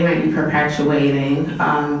how they might be perpetuating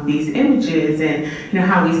these images and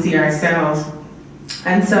how we see ourselves.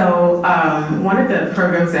 And so one of the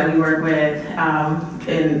programs that we work with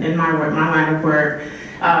in my line of work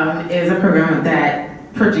is a program that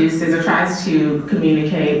produces or tries to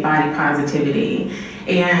communicate body positivity,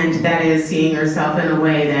 and that is seeing yourself in a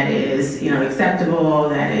way that is acceptable,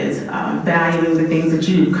 that is valuing the things that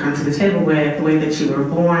you come to the table with, the way that you were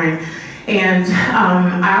born. And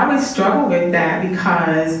I always struggle with that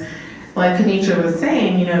because, like Kinitra was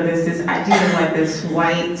saying, there's this idea of like this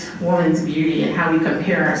white woman's beauty and how we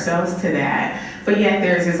compare ourselves to that, but yet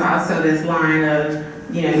there's also this line of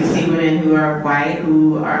you see women who are white,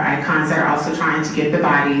 who are icons that are also trying to get the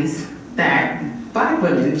bodies that Black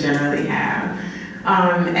women generally have.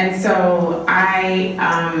 And so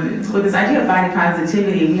with this idea of body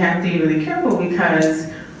positivity, we have to be really careful because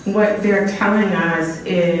what they're telling us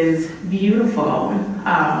is beautiful.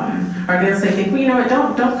 Or they'll say, well, you know what,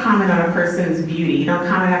 don't comment on a person's beauty. Don't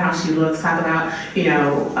comment on how she looks. Talk about,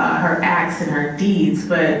 her acts and her deeds.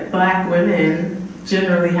 But Black women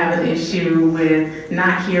generally have an issue with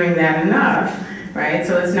not hearing that enough, right?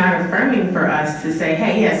 So it's not affirming for us to say,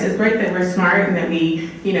 hey, yes, it's great that we're smart and that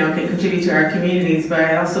we, can contribute to our communities, but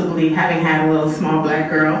I also believe, having had a little small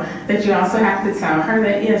Black girl, that you also have to tell her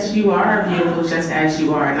that, yes, you are beautiful just as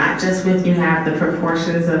you are, not just with you have the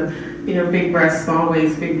proportions of, big breasts, small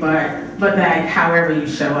waist, big butt, but that however you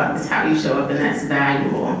show up is how you show up, and that's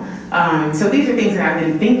valuable. So these are things that I've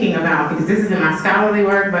been thinking about because this isn't my scholarly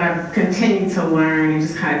work, but I've continued to learn and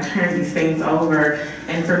just kind of turn these things over.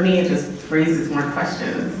 And for me, it just raises more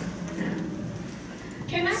questions. Yeah.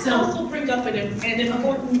 Can I also bring up an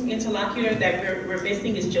important interlocutor that we're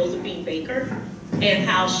missing is Josephine Baker, and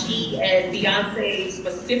how she and Beyonce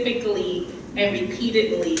specifically and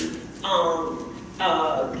repeatedly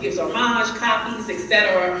gives homage, copies,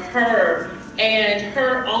 etc. Her and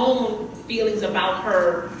her own feelings about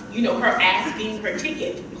her, her asking her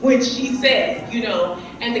ticket, which she said,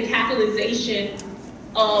 and the capitalization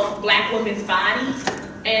of Black women's bodies,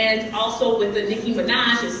 and also with the Nicki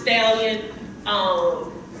Minaj and Stallion,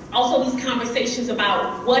 also these conversations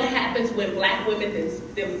about what happens when Black women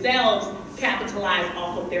themselves capitalize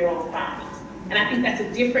off of their own bodies. And I think that's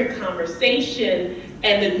a different conversation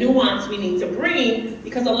and the nuance we need to bring,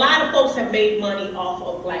 because a lot of folks have made money off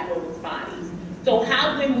of Black women's bodies. So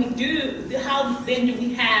how then do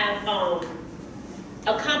we have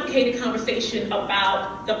a complicated conversation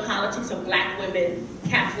about the politics of Black women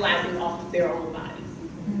capitalizing off of their own bodies?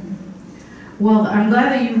 Well, I'm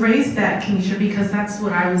glad that you raised that, Kinitra, because that's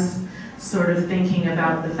what I was sort of thinking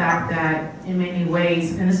about, the fact that in many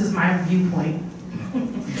ways, and this is my viewpoint,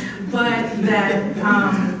 but that,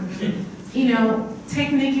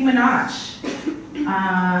 take Nicki Minaj,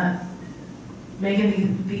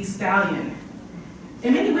 Megan Thee Stallion.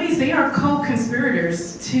 In many ways, they are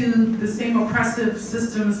co-conspirators to the same oppressive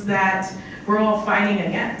systems that we're all fighting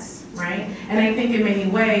against, right? And I think in many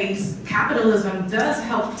ways, capitalism does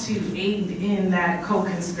help to aid in that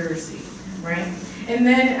co-conspiracy, right? And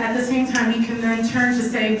then at the same time, we can then turn to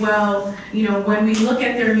say, well, you know, when we look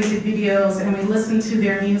at their music videos and we listen to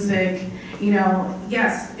their music, you know,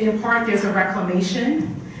 yes, in part there's a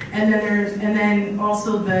reclamation, and then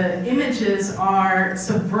also the images are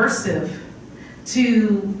subversive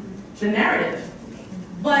to the narrative.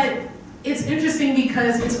 But it's interesting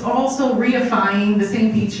because it's also reifying the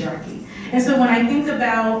same patriarchy. And so when I think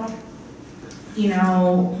about, you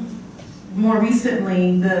know, more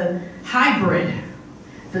recently, the hybrid,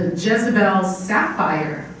 the Jezebel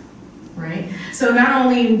Sapphire, right? So not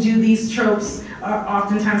only do these tropes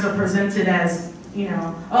oftentimes are presented as, you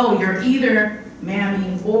know, oh, you're either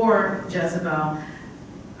Mammy or Jezebel.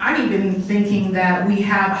 I'm even thinking that we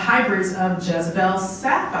have hybrids of Jezebel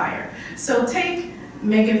Sapphire. So take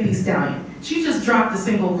Megan Thee Stallion. She just dropped a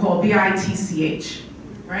single called B-I-T-C-H,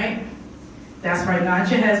 right? That's right, nod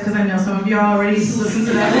your heads, because I know some of y'all already listen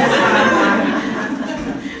to that,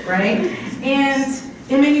 right? And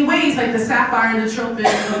in many ways, like the sapphire and the trope is,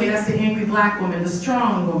 okay, that's the angry black woman, the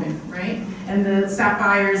strong woman, right? And the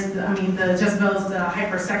sapphires, the Jezebel is the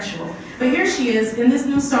hypersexual. But here she is in this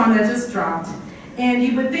new song that just dropped, and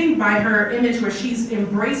you would think by her image where she's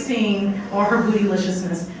embracing all her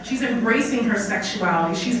bootyliciousness, she's embracing her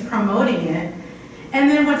sexuality, she's promoting it. And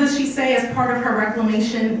then what does she say as part of her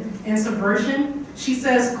reclamation and subversion? She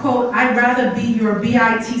says, quote, I'd rather be your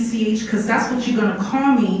B-I-T-C-H because that's what you're gonna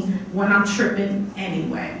call me when I'm tripping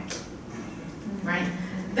anyway, right?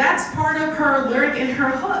 That's part of her lyric and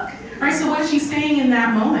her hook, right? So what she's saying in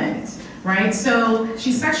that moment, right? So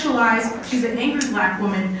she's sexualized, she's an angry black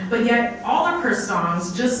woman, but yet all of her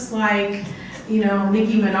songs, just like, you know,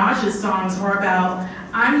 Nicki Minaj's songs are about,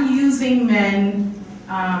 I'm using men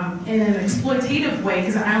in an exploitative way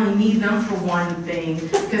because I only need them for one thing,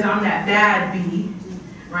 because I'm that bad bee,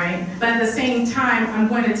 right? But at the same time, I'm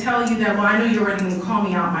going to tell you that, well, I know you're already going to call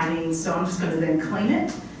me out my name, so I'm just going to then claim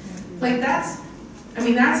it. Like that's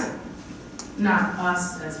not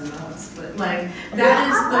us as in us, but like, that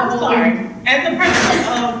is the whole... Sorry. As a person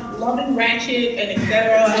of loving ratchet and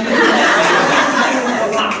etc.,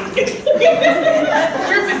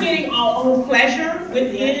 we're forgetting our own pleasure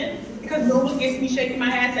within. Because no one gets me shaking my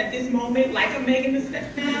ass at this moment like I'm Megan Thee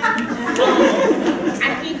Stallion.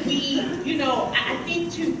 I think I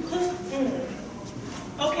think to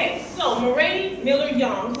put, okay, so Murray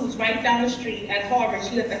Miller-Young, who's right down the street at Harvard,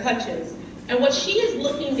 she lives at Hutchins, and what she is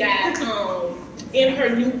looking at in her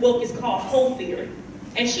new book is called Whole Theory,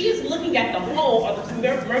 and she is looking at the whole of the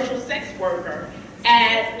commercial sex worker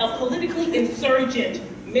as a politically insurgent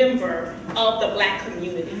member of the black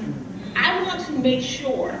community. I want to make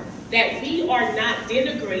sure that we are not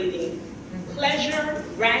denigrating pleasure,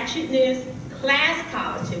 ratchetness, class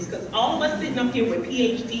politics, because all of us sitting up here with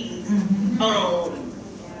PhDs,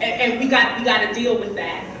 and we got to deal with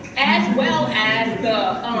that, as well as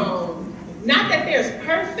the not that there's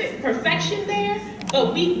perfection there,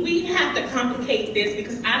 but we have to complicate this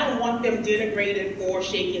because I don't want them denigrated or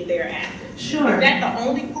shaking their asses. Sure. Is that the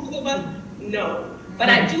only group of us? No. But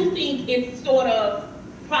I do think it's sort of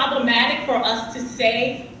problematic for us to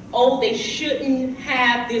say, oh, they shouldn't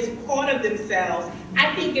have this part of themselves.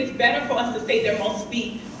 I think it's better for us to say there must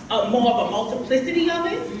be more of a multiplicity of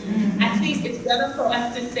it. I think it's better for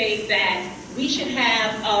us to say that we should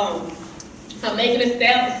have a Megan Thee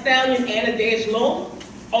Stallion and a Dej Loaf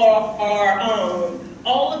or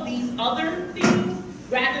all of these other things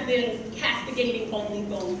rather than castigating only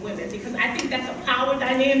those women, because I think that's a power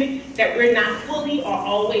dynamic that we're not fully or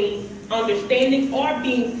always understanding or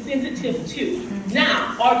being sensitive to.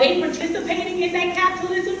 Now, are they participating in that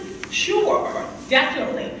capitalism? Sure,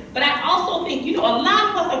 definitely. But I also think, a lot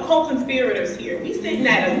of us are co-conspirators here. We sitting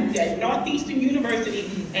at Northeastern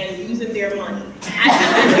University and using their money.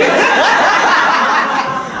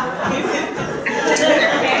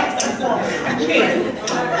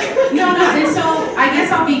 No, and so I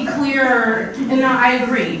guess I'll be clearer, and no, I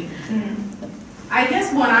agree. I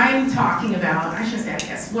guess what I'm talking about, I shouldn't say I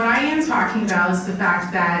guess, what I am talking about is the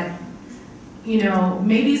fact that,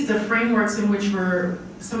 maybe it's the frameworks in which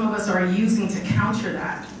some of us are using to counter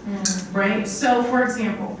that, right? So, for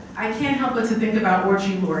example, I can't help but to think about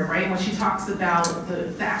Orgy Lord, right? When she talks about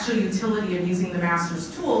the actual utility of using the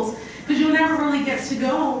master's tools, because you'll never really get to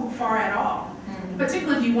go far at all,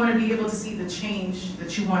 particularly if you want to be able to see the change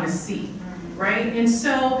that you want to see, right? And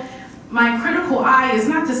so, my critical eye is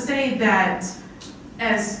not to say that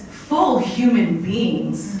as full human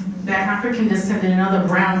beings, that African descendant and other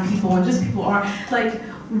brown people and just people are, like,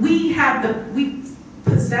 we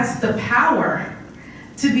possess the power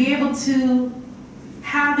to be able to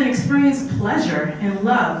have and experience pleasure and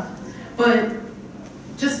love, but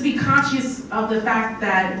just be conscious of the fact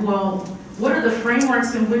that, well, what are the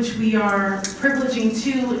frameworks in which we are privileging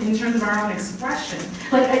to in terms of our own expression?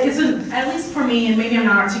 Like, at least for me, and maybe I'm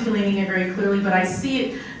not articulating it very clearly, but I see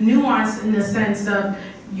it nuanced in the sense of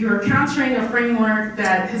you're countering a framework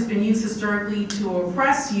that has been used historically to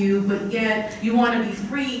oppress you, but yet you want to be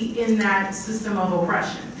free in that system of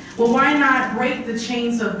oppression. Well, why not break the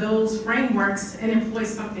chains of those frameworks and employ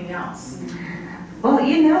something else? Well,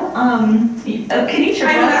 Kinitra,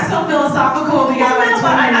 I know that's so philosophical. We got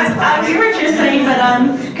I hear what you're saying, but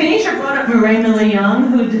Kinitra brought up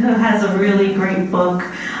Miller-Young, who has a really great book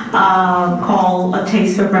called A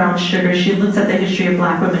Taste for Brown Sugar. She looks at the history of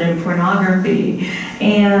Black women in pornography,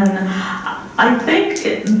 and I think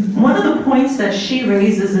one of the points that she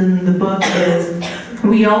raises in the book is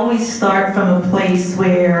we always start from a place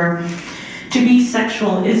where to be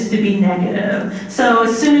sexual is to be negative. So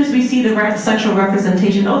as soon as we see the sexual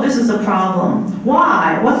representation, oh, this is a problem.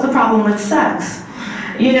 Why? What's the problem with sex?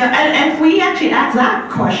 You know, and if we actually ask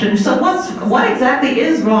that question, so what exactly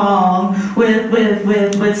is wrong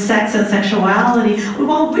with sex and sexuality?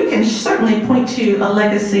 Well, we can certainly point to a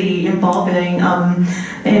legacy involving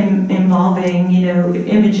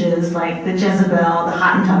images like the Jezebel, the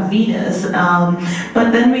Hottentot Venus,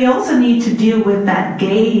 but then we also need to deal with that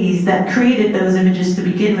gaze that created those images to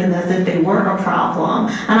begin with, as if they were a problem.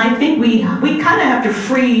 And I think we kind of have to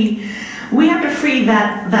free. We have to free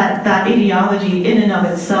that ideology in and of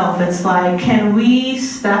itself. It's like, can we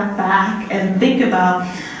step back and think about,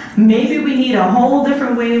 maybe we need a whole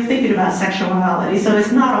different way of thinking about sexuality, so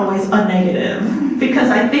it's not always a negative. Because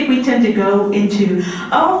I think we tend to go into,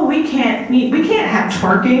 oh, we can't have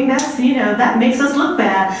twerking. That's, that makes us look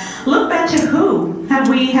bad. Look bad to who? Have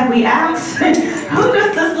we asked? Who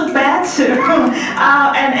does this look bad to?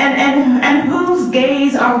 And whose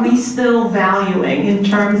gaze are we still valuing in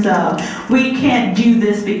terms of, we can't do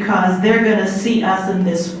this because they're going to see us in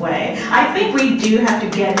this way? I think we do have to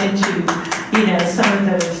get into, some of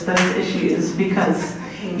those issues because,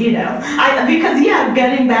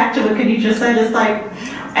 getting back to what Kinitra said, it's like,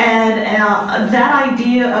 and that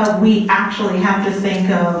idea of we actually have to think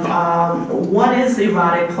of what is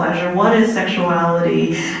erotic pleasure, what is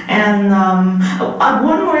sexuality, and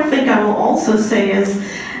one more thing I will also say is,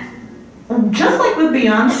 just like with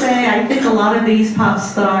Beyonce, I think a lot of these pop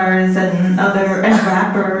stars and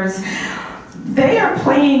rappers, they are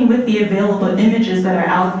playing with the available images that are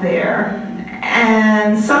out there.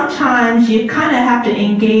 And sometimes you kind of have to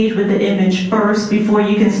engage with the image first before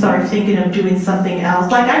you can start thinking of doing something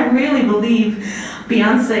else. Like, I really believe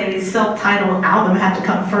Beyonce's self-titled album had to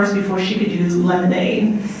come first before she could do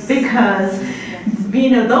Lemonade. Because,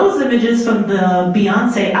 those images from the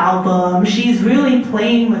Beyonce album, she's really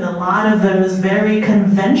playing with a lot of those very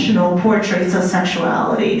conventional portraits of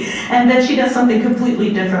sexuality. And then she does something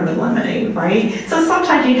completely different with Lemonade, right? So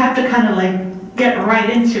sometimes you have to kind of get right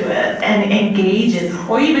into it and engage it,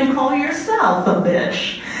 or even call yourself a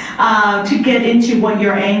bitch to get into what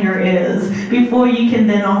your anger is before you can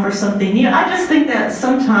then offer something new. I just think that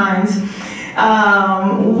sometimes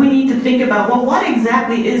we need to think about, well, what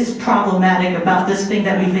exactly is problematic about this thing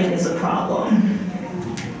that we think is a problem?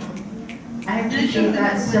 I appreciate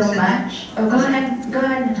that so much. Oh, go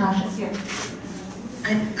ahead, Natasha. Here.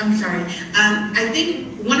 I'm sorry. I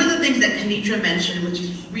think one of the things that Kinitra mentioned, which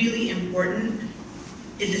is really important,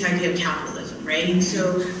 is this idea of capitalism, right?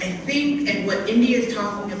 So I think, and what Yndia is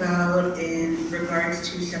talking about in regards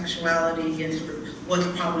to sexuality and sort of what's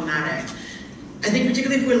problematic, I think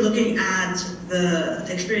particularly if we're looking at the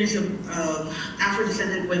experience of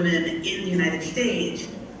Afro-descendant women in the United States,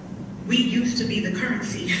 we used to be the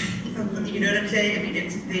currency. You know what I'm saying? I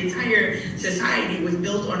mean, the entire society was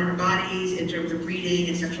built on our bodies in terms of breeding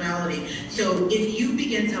and sexuality. So if you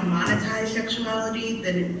begin to monetize sexuality,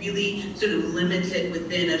 then it really sort of limits it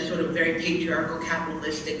within a sort of very patriarchal,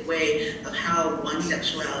 capitalistic way of how one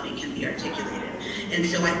sexuality can be articulated. And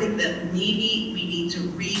so I think that maybe we need to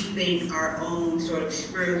rethink our own sort of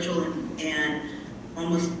spiritual and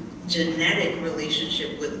almost genetic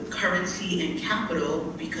relationship with currency and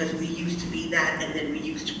capital, because we used to be that, and then we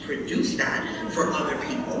used to produce that for other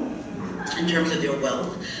people in terms of their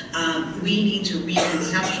wealth. We need to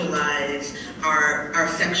reconceptualize our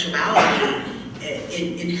sexuality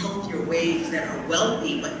in healthier ways that are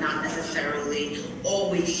wealthy, but not necessarily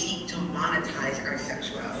always seek to monetize our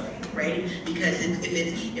sexuality, right? Because if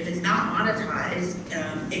it's not monetized,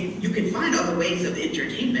 you can find other ways of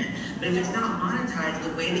entertainment, but if it's not monetized,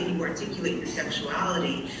 the way that you articulate your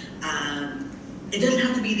sexuality, it doesn't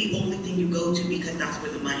have to be the only thing you go to because that's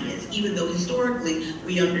where the money is, even though historically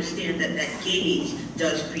we understand that that gaze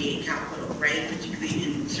does create capital. right? Particularly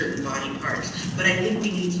in certain body parts. But I think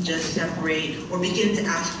we need to just separate or begin to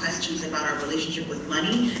ask questions about our relationship with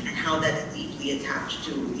money and how that's deeply attached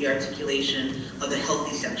to the articulation of a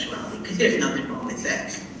healthy sexuality, because there's nothing wrong with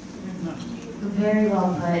sex. Very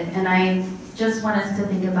well put, and I just want us to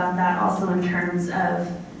think about that also in terms of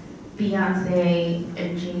Beyonce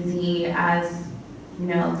and Jay-Z as, you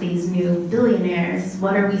know, these new billionaires.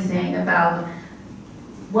 What are we saying about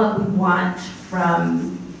what we want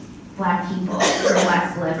from Black people or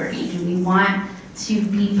Black celebrity? Do we want to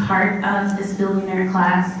be part of this billionaire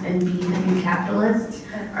class and be the new capitalists?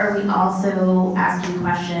 Are we also asking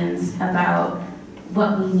questions about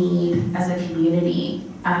what we need as a community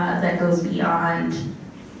that goes beyond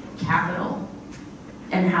capital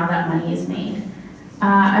and how that money is made?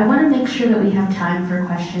 I want to make sure that we have time for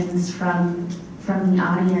questions from the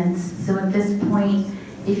audience. So at this point,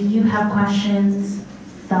 if you have questions,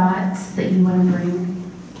 thoughts that you want to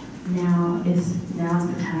bring, now's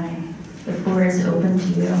the time. The floor is open to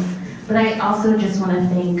you. But I also just want to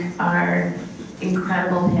thank our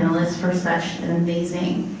incredible panelists for such an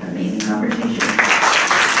amazing conversation.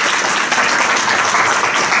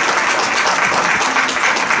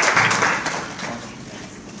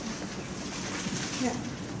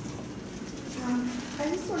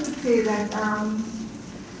 Say that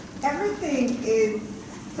everything is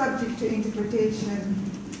subject to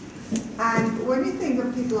interpretation, and when you think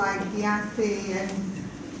of people like Beyonce, and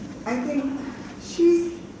I think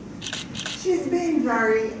she's being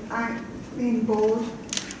very being bold,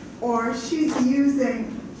 or she's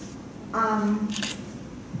using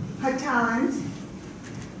her talent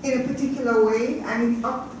in a particular way, and it's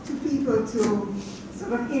up to people to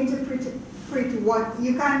sort of interpret what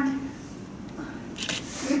you can't.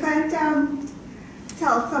 You can't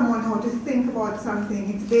tell someone how to think about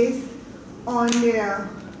something. It's based on their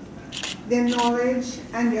knowledge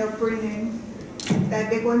and their upbringing, that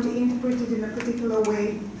they're going to interpret it in a particular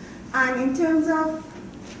way. And in terms of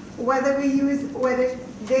whether they're using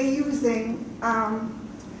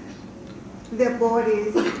their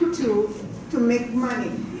bodies to make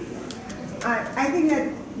money, I think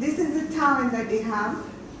that this is the talent that they have,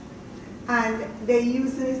 and they're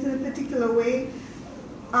using it in a particular way.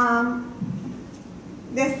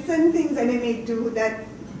 There's certain things that they may do that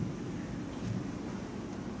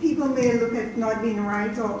people may look at not being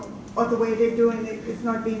right, or the way they're doing it is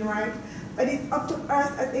not being right. But it's up to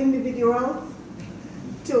us as individuals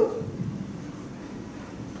to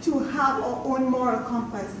have our own moral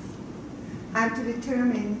compass and to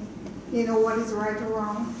determine, you know, what is right or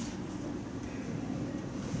wrong.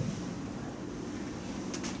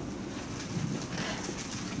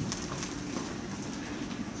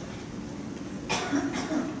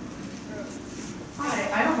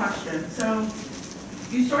 So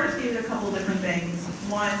you sort of stated a couple different things.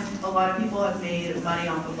 One, a lot of people have made money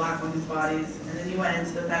off of Black women's bodies, and then you went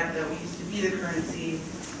into the fact that we used to be the currency.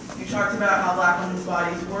 You talked about how Black women's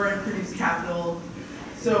bodies were and produced capital.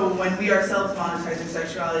 So when we ourselves monetize our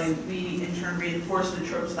sexuality, we in turn reinforce the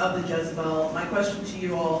tropes of the Jezebel. My question to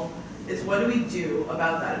you all is, what do we do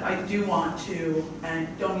about that? If I do want to, and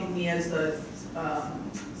don't mean me as the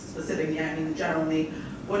specific me, I mean the general me,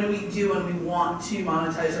 what do we do when we want to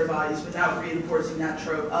monetize our bodies without reinforcing that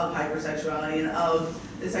trope of hypersexuality and of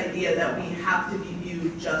this idea that we have to be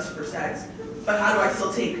viewed just for sex? But how do I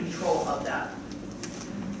still take control of that?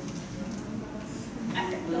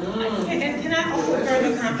 Can I also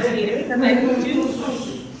further complicate it? Because I do.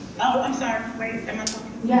 Oh, I'm sorry. Wait, am I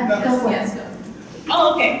talking? Yeah, go for it. Yes, go.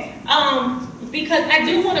 Oh, okay. Because I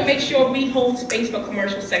do want to make sure we hold space for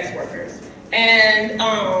commercial sex workers. And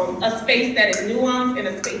a space that is nuanced, and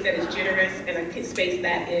a space that is generous, and a space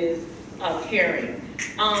that is caring.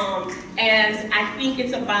 And I think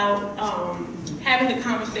it's about having the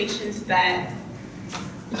conversations that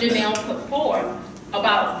Janell put forth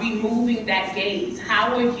about removing that gaze.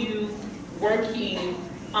 How are you working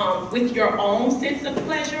with your own sense of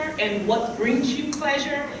pleasure and what brings you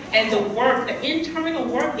pleasure, and the work, the internal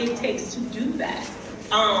work it takes to do that.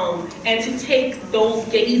 And to take those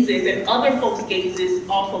gazes and other folks' gazes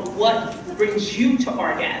off of what brings you to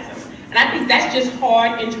orgasm. And I think that's just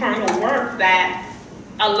hard internal work that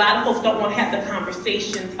a lot of folks don't want to have the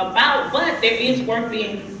conversations about, but there is work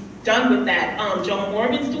being done with that. Joan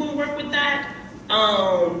Morgan's doing work with that.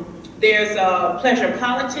 There's pleasure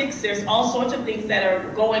politics. There's all sorts of things that are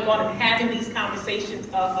going on and having these conversations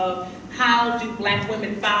of how do Black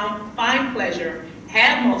women find pleasure,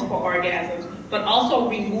 have multiple orgasms, but also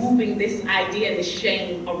removing this idea and the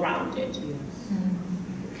shame around it.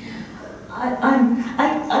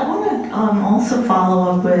 I want to also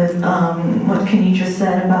follow up with what Kinitra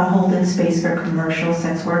said about holding space for commercial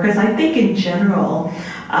sex workers. I think in general,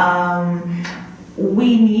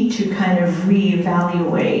 we need to kind of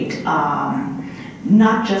reevaluate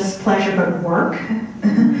not just pleasure but work,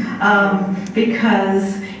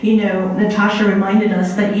 because Natasha reminded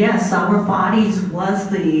us that yes, our bodies was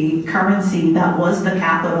the currency, that was the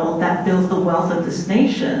capital that built the wealth of this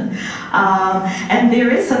nation. And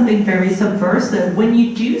there is something very subversive when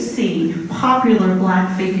you do see popular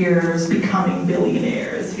Black figures becoming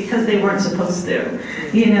billionaires because they weren't supposed to.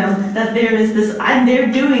 That there is this, and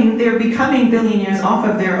they're becoming billionaires off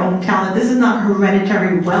of their own talent. This is not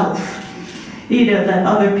hereditary wealth, that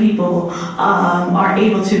other people are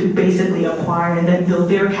able to basically acquire and then build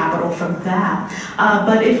their capital from that.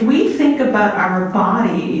 But if we think about our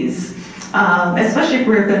bodies, especially if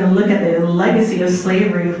we're going to look at the legacy of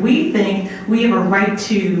slavery, if we think we have a right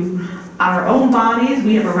to our own bodies,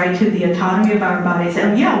 we have a right to the autonomy of our bodies,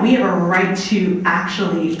 and yeah, we have a right to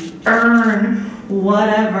actually earn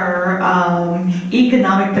whatever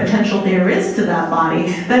economic potential there is to that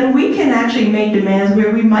body, then we can actually make demands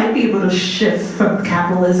where we might be able to shift from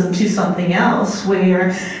capitalism to something else,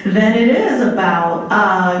 where then it is about,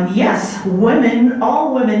 yes,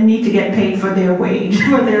 all women need to get paid for their wage,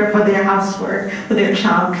 for their housework, for their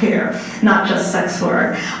child care, not just sex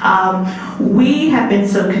work. We have been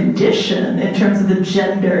so conditioned in terms of the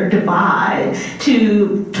gender divide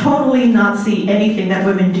to totally not see anything that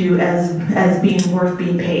women do as being worth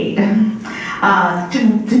being paid.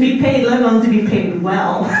 To be paid, let alone to be paid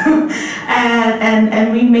well.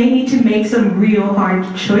 and we may need to make some real hard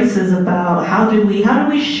choices about how do we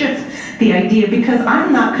shift the idea, because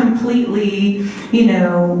I'm not completely,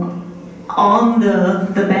 on the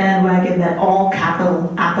bandwagon that all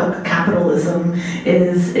capitalism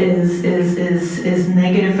is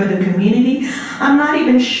negative for the community. I'm not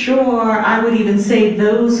even sure I would even say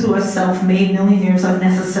those who are self-made millionaires are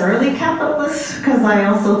necessarily capitalists, because I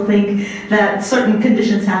also think that certain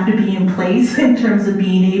conditions have to be in place in terms of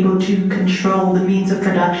being able to control the means of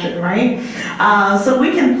production, right? So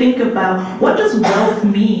we can think about, what does wealth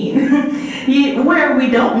mean? Where we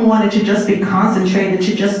don't want it to just be concentrated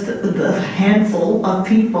to just the handful of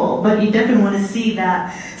people, but you definitely want to see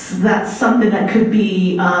that that's something that could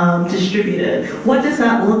be distributed. What does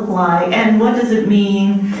that look like, and what does it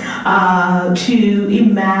mean to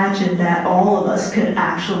imagine that all of us could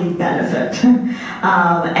actually benefit,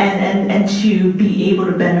 and to be able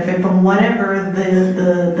to benefit from whatever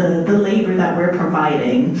the labor that we're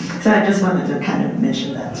providing. So I just wanted to kind of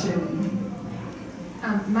mention that too.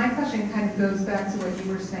 My question kind of goes back to what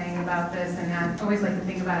you were saying about this, and I always like to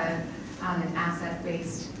think about it on an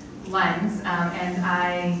asset-based lens, and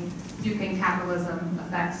I do think capitalism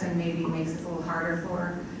affects and maybe makes it a little harder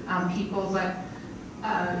for people, but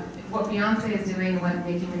what Beyonce is doing, what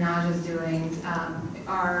Nicki Minaj is doing,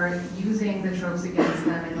 are using the tropes against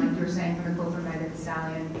them, and like you were saying from the quote from Megan Thee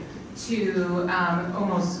Stallion, to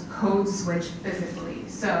almost code switch physically.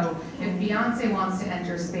 So if Beyonce wants to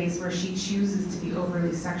enter a space where she chooses to be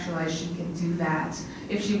overly sexualized, she can do that.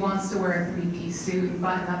 If she wants to wear a three-piece suit and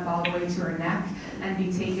button up all the way to her neck and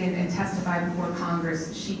be taken and testify before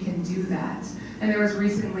Congress, she can do that. And there was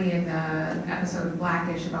recently an episode of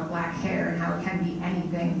Blackish about black hair and how it can be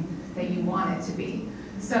anything that you want it to be.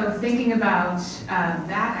 So thinking about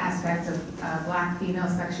that aspect of Black female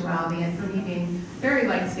sexuality, and for me being very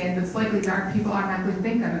light-skinned but slightly dark, people automatically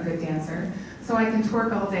think I'm a good dancer. So I can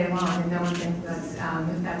twerk all day long and no one thinks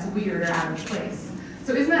that's weird or out of place.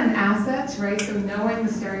 So isn't that an asset, right? So knowing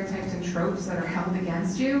the stereotypes and tropes that are held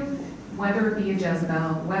against you, whether it be a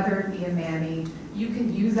Jezebel, whether it be a mammy, you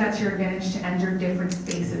can use that to your advantage to enter different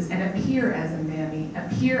spaces and appear as a mammy,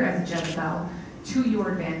 appear as a Jezebel to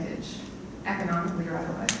your advantage, economically or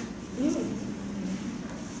otherwise.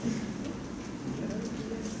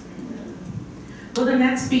 Well, then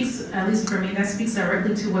that speaks, at least for me, that speaks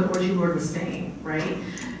directly to what Audre Lorde was saying, right?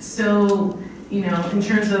 So, in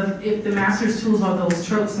terms of if the master's tools are those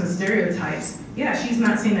tropes and stereotypes, yeah, she's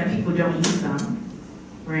not saying that people don't use them,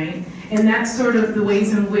 right? And that's sort of the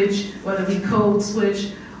ways in which, whether we code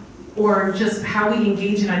switch or just how we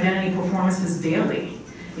engage in identity performances daily,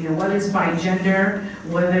 whether it's by gender,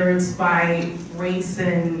 whether it's by race,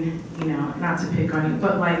 and, not to pick on you,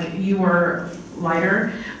 but like you are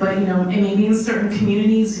lighter, but and maybe in certain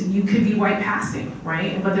communities you could be white passing,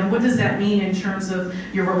 right? But then what does that mean in terms of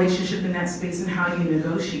your relationship in that space and how you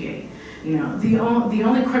negotiate? The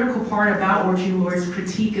only critical part about Audre Lorde's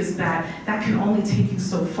critique is that can only take you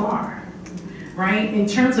so far, right? In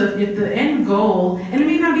terms of if the end goal, and it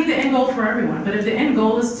may not be the end goal for everyone, but if the end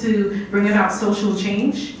goal is to bring about social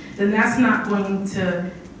change, then that's not going to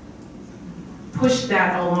push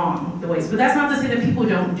that along the ways. But that's not to say that people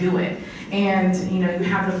don't do it. And you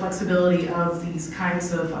have the flexibility of these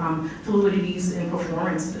kinds of fluidities in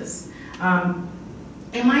performances.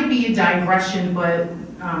 It might be a digression, but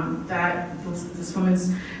this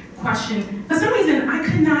woman's question, for some reason, I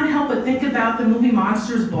could not help but think about the movie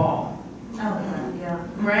Monsters Ball. Oh, yeah.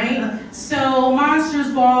 Right? So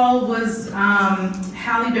Monsters Ball was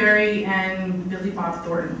Halle Berry and Billy Bob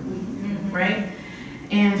Thornton, right?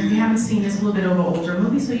 And if you haven't seen this, a little bit of an older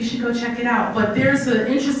movie, so you should go check it out. But there's an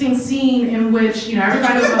interesting scene in which,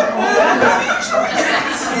 everybody was like,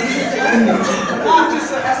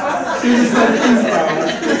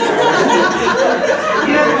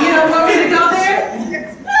 you don't want me to go there?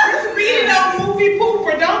 Read it on Movie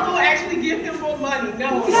Pooper. Don't go actually give him more money.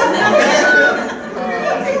 No.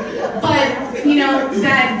 But,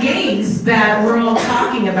 that gaze that we're all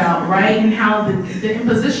talking about, right? And how the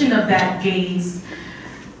imposition of that gaze,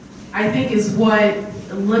 I think, is what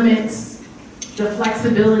limits the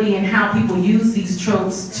flexibility in how people use these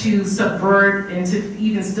tropes to subvert and to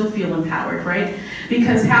even still feel empowered, right?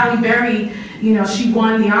 Because Halle Berry, she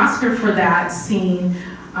won the Oscar for that scene,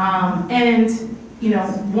 and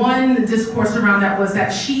one discourse around that was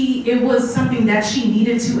that it was something that she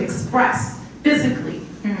needed to express physically,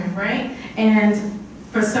 right? And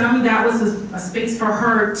for some, that was a space for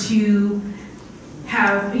her to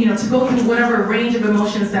have, to go through whatever range of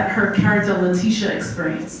emotions that her character Letitia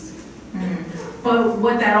experienced. But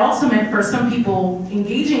what that also meant for some people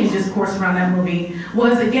engaging in discourse around that movie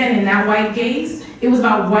was, again, in that white gaze, it was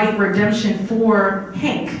about white redemption for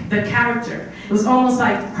Hank, the character. It was almost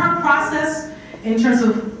like her process in terms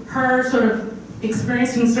of her sort of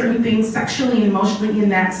experiencing certain things sexually and emotionally in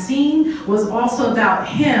that scene was also about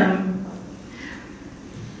him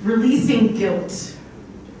releasing guilt,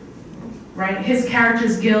 right? His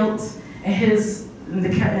character's guilt and his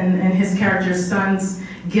character's son's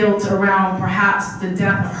guilt around perhaps the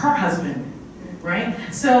death of her husband, right?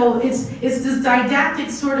 So it's this didactic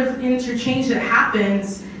sort of interchange that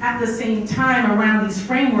happens at the same time around these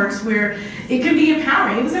frameworks where it can be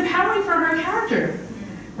empowering. It was empowering for her character,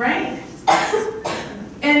 right?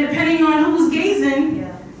 And depending on who's gazing,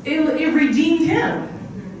 it redeemed him,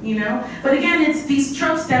 But again, it's these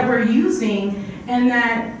tropes that we're using, and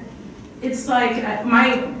that it's like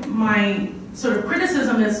my sort of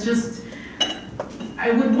criticism is just,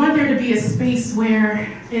 I would want there to be a space where,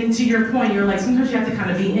 and to your point, you're like, sometimes you have to kind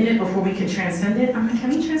of be in it before we can transcend it. I'm like, can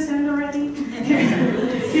we transcend already?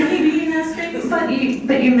 Can we be in that space?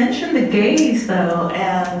 But you mentioned the gaze, though,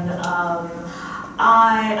 and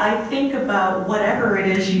I think about whatever it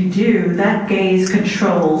is you do, that gaze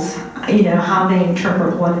controls, how they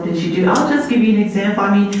interpret what it is you do. I'll just give you an example.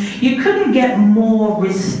 I mean, you couldn't get more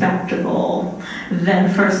respectable than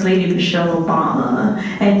First Lady Michelle Obama,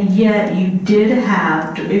 and yet you did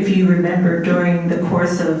have, if you remember, during the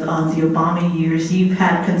course of the Obama years, you've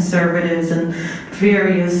had conservatives and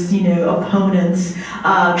various, opponents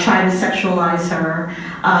try to sexualize her,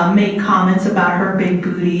 make comments about her big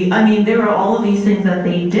booty. I mean, there were all of these things that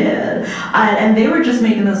they did, and they were just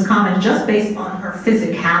making those comments just based on her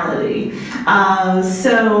physicality.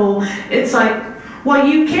 So it's like, well,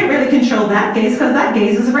 you can't really control that gaze because that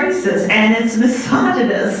gaze is racist and it's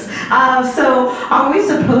misogynist. So are we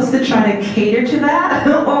supposed to try to cater to that?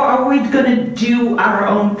 Or are we going to do our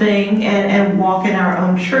own thing and walk in our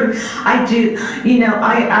own truth? I do,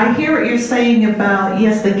 I hear what you're saying about,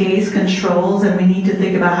 yes, the gaze controls and we need to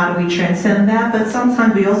think about how do we transcend that, but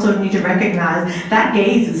sometimes we also need to recognize that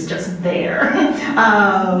gaze is just there.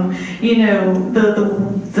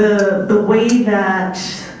 The way that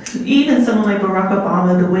even someone like Barack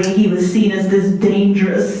Obama, the way he was seen as this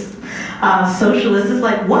dangerous socialist is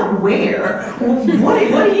like, where?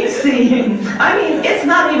 What are you seeing? I mean, it's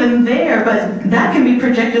not even there, but that can be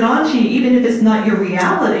projected onto you, even if it's not your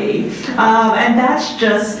reality. And that's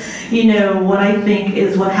just, what I think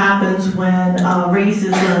is what happens when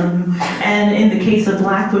racism, and in the case of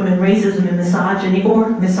Black women, racism and misogyny,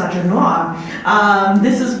 or misogynoir,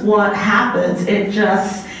 this is what happens. It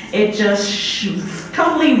just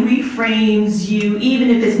totally reframes you, even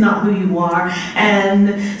if it's not who you are.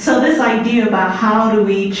 And so this idea about how do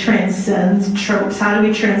we transcend tropes, how do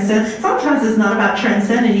we transcend, sometimes it's not about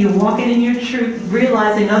transcending, you're walking in your truth,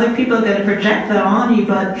 realizing other people are going to project that on you,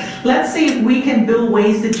 but let's see if we can build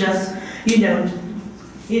ways to just,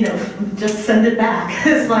 just send it back.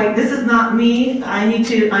 It's like, this is not me, I need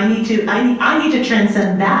to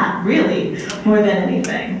transcend that, really, more than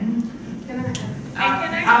anything. And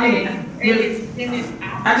can I say, and it's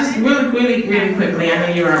I just really quickly, I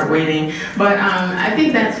know you are waiting, but I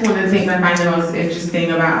think that's one of the things I find the most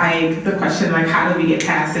interesting about the question, like, how do we get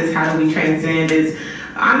past this, how do we transcend, is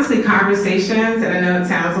honestly conversations, and I know it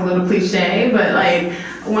sounds a little cliche, but like,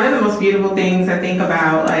 one of the most beautiful things I think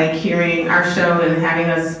about like hearing our show and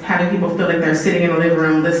having people feel like they're sitting in the living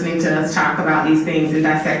room listening to us talk about these things and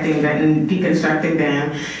dissecting them and deconstructing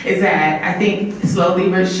them is that I think slowly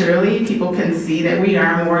but surely people can see that we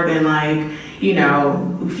are more than like, you know,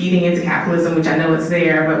 feeding into capitalism, which I know it's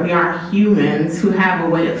there, but we are humans who have a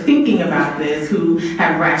way of thinking about this, who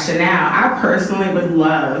have rationale. I personally would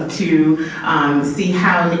love to see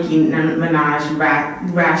how Nicki Minaj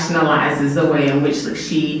rationalizes the way in which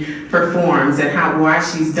she performs and why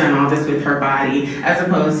she's done all this with her body, as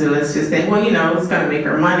opposed to let's just say, well, you know, it's gonna make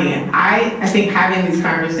her money. And I think having these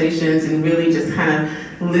conversations and really just kind of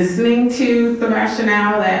listening to the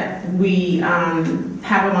rationale that we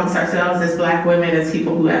have amongst ourselves as Black women, as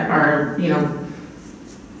people who are, you know,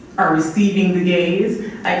 are receiving the gaze,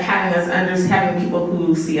 like having people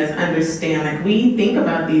who see us understand, like we think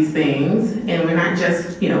about these things and we're not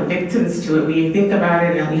just, you know, victims to it. We think about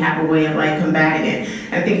it and we have a way of like combating it.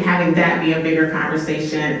 I think having that be a bigger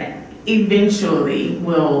conversation eventually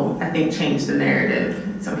will, I think, change the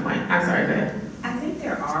narrative at some point. I'm sorry, go ahead. I think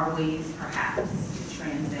there are ways perhaps to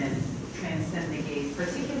transcend the gaze,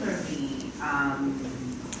 particularly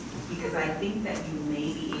because I think that you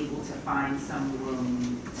may be able to find some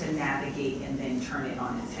room to navigate and then turn it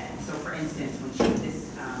on its head. So for instance, when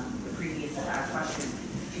the previous question,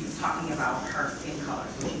 she was talking about her skin color,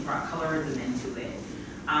 so she brought colorism into it.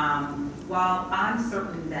 While I'm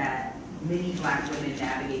certain that many Black women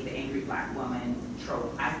navigate the angry Black woman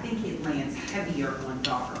trope, I think it lands heavier on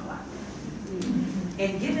darker Black women.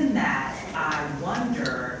 And given that, I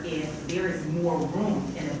wonder if there is more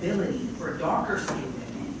room and ability for darker skinned women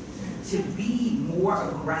to be more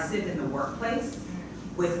aggressive in the workplace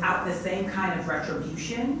without the same kind of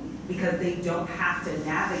retribution, because they don't have to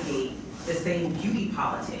navigate the same beauty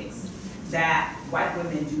politics that white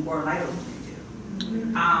women do or lighter women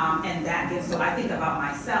do. And that gives, so I think about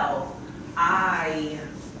myself, I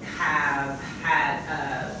have had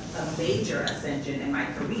a major ascension in my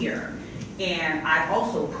career, and I've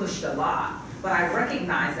also pushed a lot, but I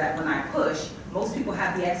recognize that when I push, most people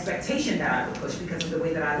have the expectation that I will push because of the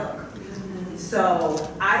way that I look. So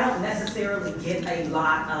I don't necessarily get a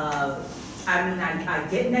lot of, I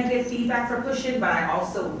get negative feedback for pushing, but I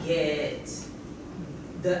also I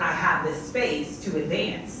have this space to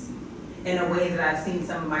advance in a way that I've seen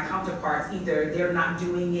some of my counterparts, either they're not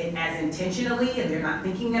doing it as intentionally and they're not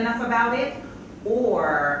thinking enough about it,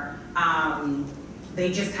 or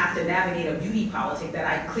they just have to navigate a beauty politic that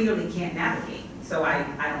I clearly can't navigate. So I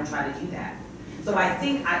don't try to do that. So I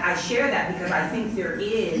think I share that because I think there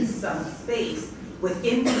is some space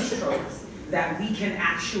within these tropes that we can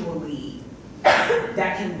actually,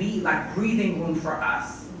 that can be like breathing room for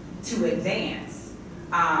us to advance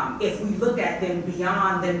if we look at them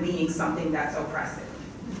beyond them being something that's oppressive.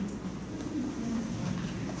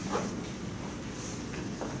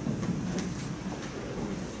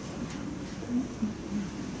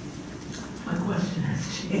 My question has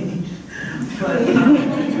changed, but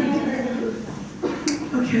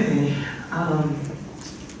okay.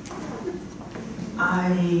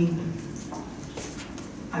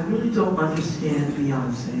 I really don't understand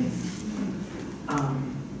Beyonce.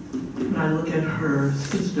 When I look at her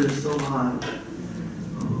sister Solange,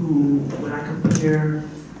 who, when I compare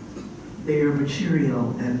their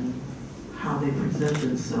material and how they present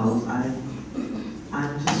themselves,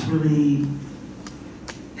 I'm just really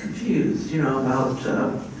confused, you know, about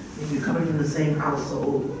you coming from the same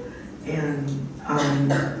household, and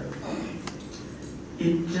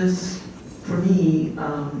it just, for me,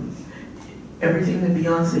 everything that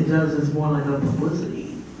Beyonce does is more like a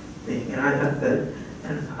publicity thing, and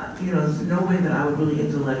you know, there's no way that I would really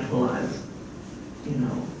intellectualize, you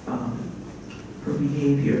know, her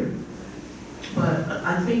behavior. But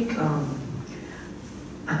I think I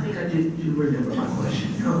do remember my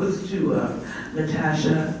question. It was to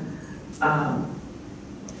Natasha.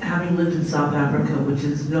 Having lived in South Africa, which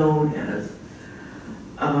is known as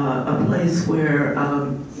a place where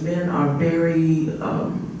men are very,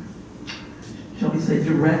 shall we say,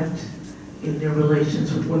 direct in their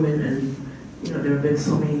relations with women, and you know there have been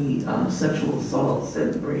so many sexual assaults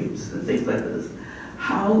and rapes and things like this.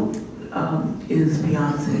 How is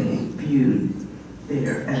Beyonce viewed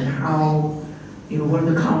there, and how, you know, what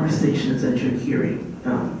are the conversations that you're hearing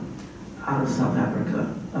out of South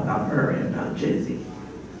Africa about her and Jay-Z?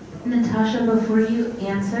 Natasha, before you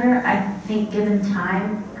answer, I think given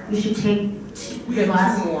time, you should take We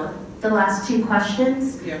have two more. the last two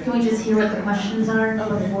questions. Can we just hear what the questions are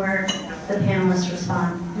before the panelists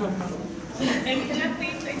respond? And can I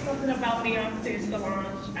please say something about Beyonce's Solange?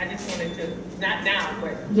 I just wanted to, not now,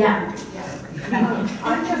 but. Yeah.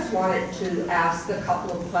 I just wanted to ask a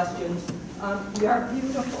couple of questions. You're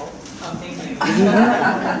beautiful. Thank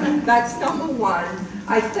you. That's number one.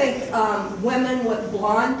 I think women with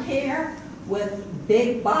blonde hair, with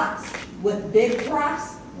big butts, with big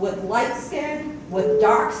breasts, with light skin, with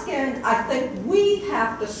dark skin, I think we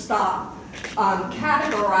have to stop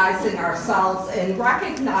categorizing ourselves and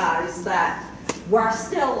recognize that we're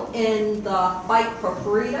still in the fight for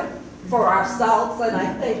freedom for ourselves, and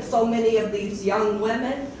I think so many of these young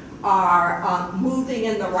women are moving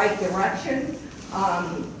in the right direction.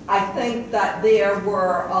 I think that there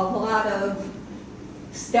were a lot of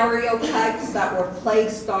stereotypes that were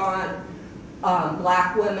placed on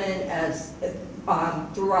black women as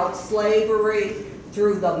throughout slavery,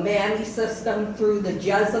 through the Mammy system, through the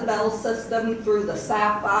Jezebel system, through the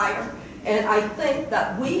Sapphire. And I think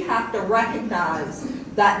that we have to recognize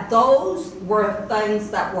that those were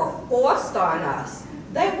things that were forced on us.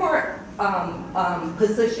 They weren't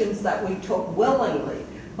positions that we took willingly,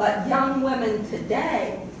 but young women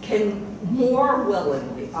today can more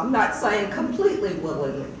willingly, I'm not saying completely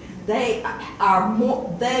willingly, they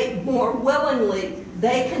more willingly,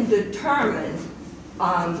 they can determine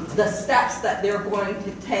the steps that they're going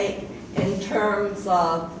to take in terms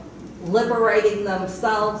of liberating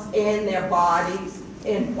themselves and their bodies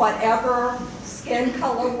in whatever skin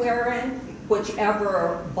color we're in,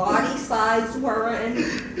 whichever body size we're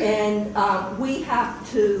in, and we have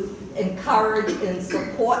to encourage and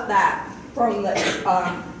support that from the,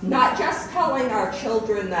 not just telling our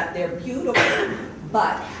children that they're beautiful,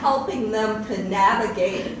 but helping them to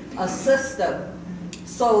navigate a system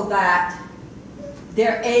so that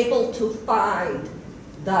they're able to find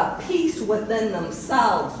the peace within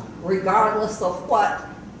themselves, regardless of what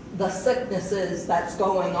the sickness is that's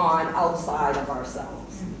going on outside of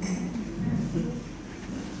ourselves.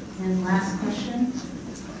 And last question.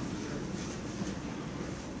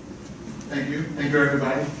 Thank you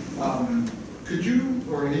everybody. Could you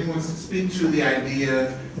or anyone speak to the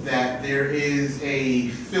idea that there is a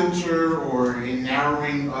filter or a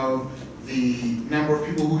narrowing of the number of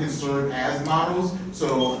people who can serve as models?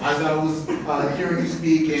 So as I was hearing you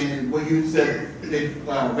speak and what you said, it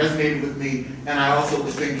resonated with me, and I also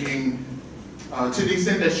was thinking, to the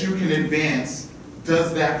extent that you can advance,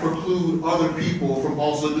 does that preclude other people from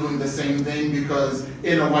also doing the same thing? Because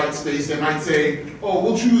in a white space, they might say, oh,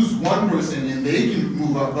 we'll choose one person and they can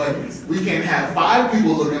move up, but we can't have 5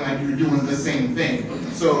 people looking like you're doing the same thing.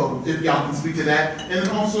 So if y'all can speak to that. And then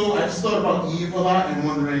also, I just thought about Eve a lot and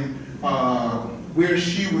wondering where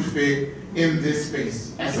she would fit in this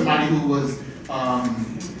space as somebody who was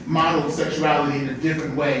modeled sexuality in a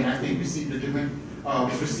different way, and I think received a different,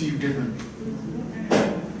 was received differently.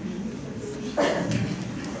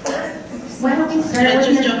 Why don't we start Can I with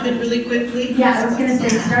just jump in really quickly? Yeah, I was going to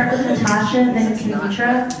say start with Natasha, then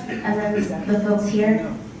Kinitra, and then the folks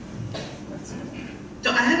here. So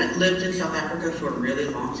I haven't lived in South Africa for a really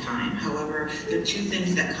long time. However, there are 2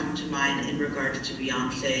 things that come to mind in regards to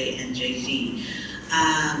Beyonce and Jay-Z.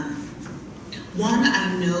 One,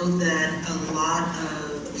 I know that a lot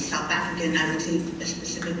of South African, I would say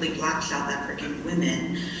specifically Black South African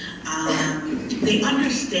women, they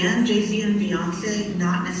understand Jay-Z and Beyonce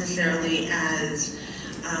not necessarily as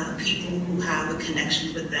people who have a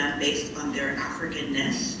connection with them based on their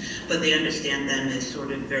Africanness, but they understand them as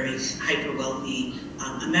sort of very hyper-wealthy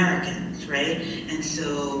Americans, right? And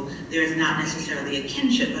so there's not necessarily a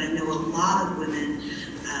kinship, but I know a lot of women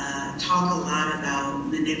talk a lot about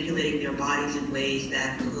manipulating their bodies in ways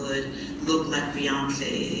that could look like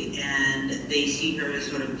Beyonce, and they see her as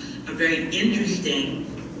sort of a very interesting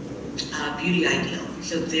beauty ideal.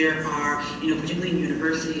 So there are, particularly in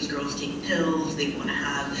universities, girls take pills, they want to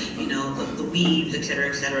have, the weaves, et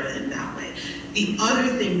cetera, in that way. The other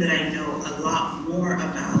thing that I know a lot more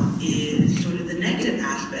about is sort of the negative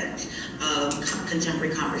aspects of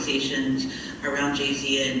contemporary conversations around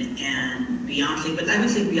Jay-Z and Beyonce, but I would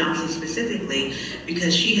say Beyonce specifically,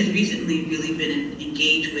 because she has recently really been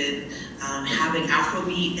engaged with having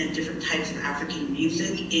Afrobeat and different types of African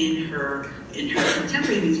music in her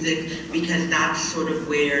contemporary music, because that's sort of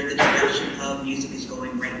where the direction of music is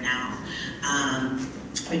going right now,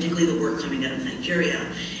 particularly the work coming out of Nigeria.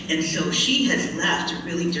 And so she has left a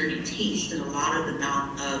really dirty taste in a lot of the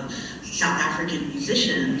amount of South African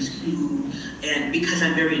musicians who, and because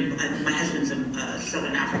my husband's a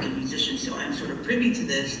Southern African musician, so I'm sort of privy to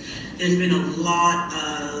this, there's been a lot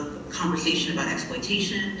of conversation about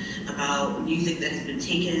exploitation, about music that has been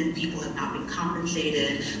taken, people have not been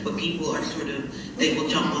compensated, but people are they will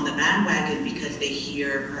jump on the bandwagon because they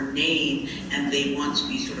hear her name and they want to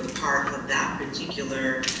be sort of part of that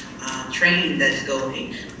particular train that's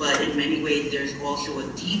going. But in many ways, there's also a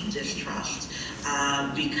deep distrust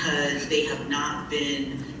because they have not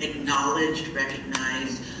been acknowledged,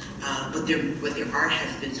 recognized, but their art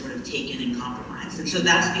has been sort of taken and compromised. And so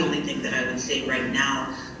that's the only thing that I would say right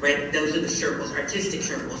now, right? Those are the circles, artistic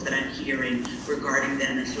circles that I'm hearing regarding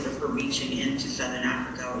them and sort of her reaching into Southern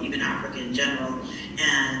Africa or even Africa in general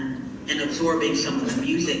and absorbing some of the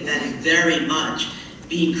music that is very much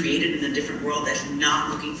being created in a different world that's not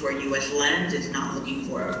looking for a US lens, it's not looking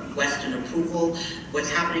for Western approval.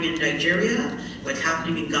 What's happening in Nigeria, what's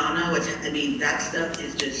happening in Ghana, that stuff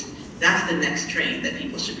is just, that's the next train that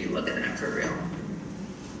people should be looking at for real.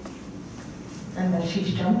 And that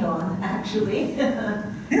she's jumped on, actually.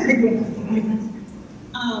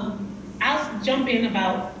 I'll jump in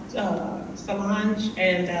about Solange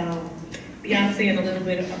and Beyonce and a little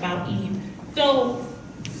bit about Eve. So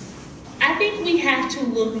I think we have to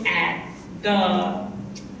look at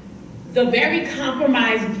the very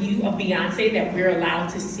compromised view of Beyonce that we're allowed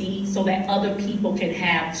to see so that other people can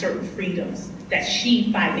have certain freedoms that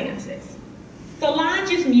she finances.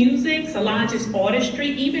 Solange's music, Solange's artistry,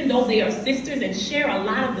 even though they are sisters and share a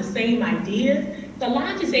lot of the same ideas,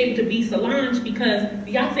 Solange is able to be Solange because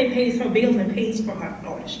Beyonce pays her bills and pays for her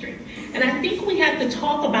artistry. And I think we have to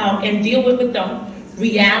talk about and deal with the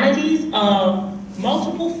realities of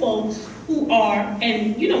multiple folks who are,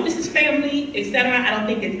 and this is family, etc. I don't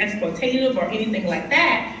think it's exploitative or anything like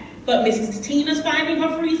that, but Mrs. Tina's finding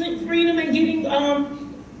her freedom and getting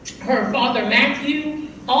her father Matthew.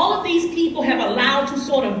 All of these people have allowed to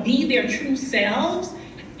sort of be their true selves,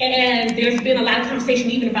 and there's been a lot of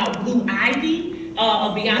conversation even about Blue Ivy,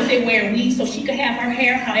 of Beyonce wearing weave so she could have her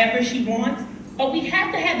hair however she wants. But we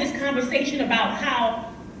have to have this conversation about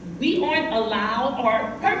how we aren't allowed,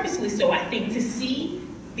 or purposely so I think, to see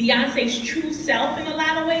Beyonce's true self in a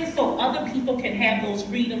lot of ways so other people can have those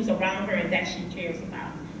freedoms around her and that she cares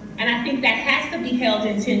about. And I think that has to be held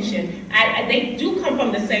in tension. They do come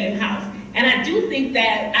from the same house. And I do think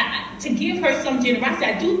that, to give her some generosity,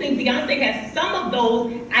 I do think Beyonce has some of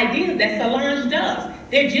those ideas that Solange does.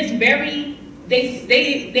 They're just very,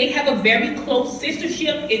 they have a very close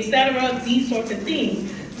sistership, etc., these sorts of things.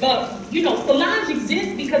 But, Solange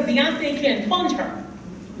exists because Beyonce can fund her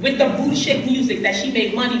with the bullshit music that she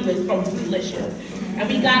made money with from Bootylicious. And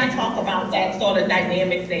we gotta talk about that sort of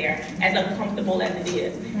dynamic there, as uncomfortable as it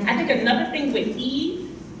is. I think another thing with Eve,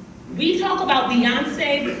 we talk about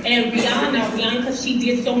Beyonce and Rihanna because she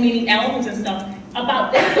did so many albums and stuff,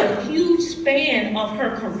 about that's a huge span of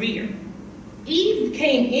her career. Eve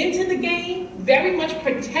came into the game very much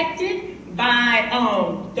protected by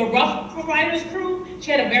the Rough Riders crew. She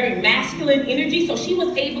had a very masculine energy, so she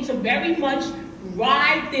was able to very much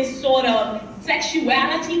ride this sort of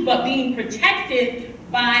sexuality, but being protected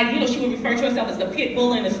by, she would refer to herself as the pit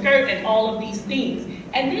bull in the skirt and all of these things.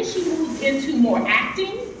 And then she moved into more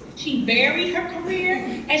acting. She varied her career,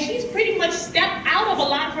 and she's pretty much stepped out of a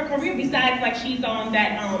lot of her career, besides like she's on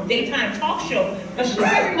that daytime talk show, but she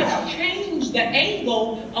very much changed the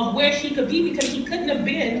angle of where she could be because she couldn't have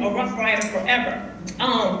been a Rough Rider forever.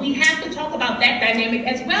 We have to talk about that dynamic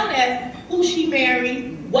as well as who she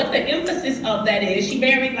married, what the emphasis of that is. She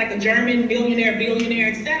married like a German millionaire,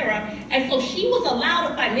 billionaire, etc. And so she was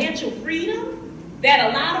allowed a financial freedom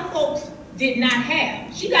that a lot of folks did not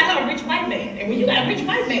have. She got her a rich white man. And when you got a rich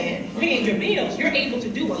white man paying your bills, you're able to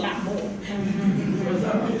do a lot more. Was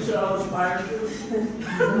that what you said I was fired to?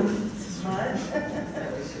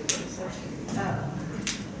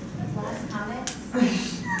 Last comment?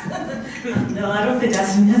 No, I don't think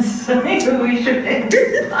that's necessarily who we should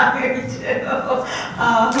inspire to.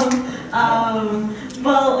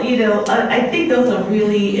 Well, I think those are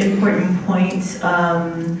really important points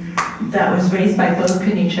that was raised by both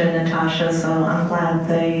Kinitra and Natasha, so I'm glad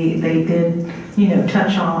they did,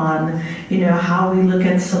 touch on, how we look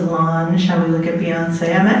at Solange, how we look at Beyonce.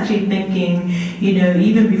 I'm actually thinking,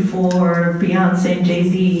 even before Beyonce and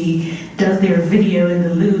Jay-Z does their video in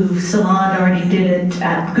the Louvre, Solange already did it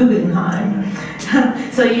at Guggenheim.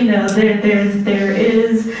 So, there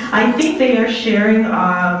is, I think they are sharing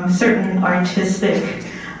certain artistic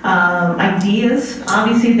ideas.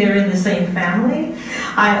 Obviously, they're in the same family.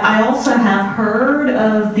 I also have heard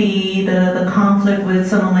of the conflict with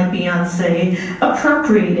someone like Beyonce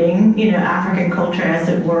appropriating, African culture as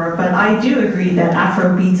it were, but I do agree that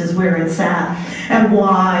Afrobeats is where it's at, and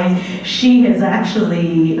why she has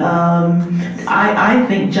actually, I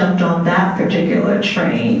think, jumped on that particular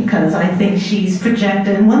train, because I think she's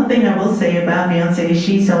projected. And one thing I will say about Beyonce is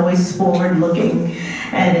she's always forward-looking,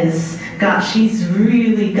 and she's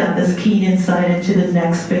really got this keen insight into the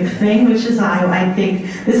next big thing, which is I think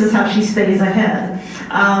this is how she stays ahead.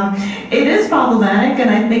 It is problematic, and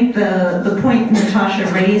I think the point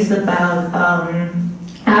Natasha raised about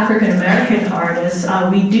African American artists,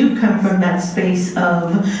 we do come from that space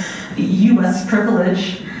of U.S.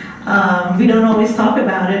 privilege. We don't always talk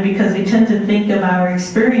about it because we tend to think of our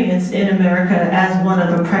experience in America as one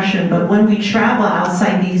of oppression, but when we travel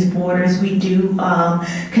outside these borders, we do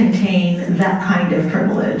contain that kind of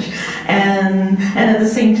privilege. And at the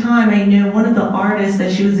same time, I know one of the artists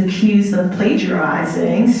that she was accused of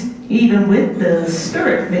plagiarizing, even with the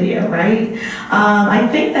Spirit video, right? I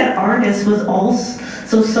think that artist was also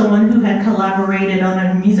someone who had collaborated on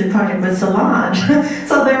a music project with Solange.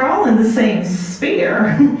 So they're all in the same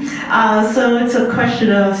sphere. So it's a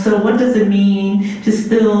question of, so what does it mean to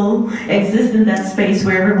still exist in that space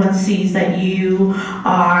where everyone sees that you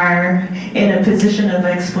are in a position of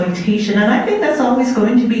exploitation? And I think that's always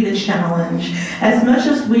going to be the challenge. As much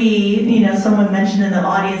as we, someone mentioned in the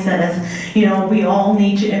audience that we all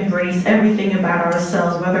need to embrace everything about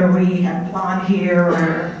ourselves, whether we have blonde hair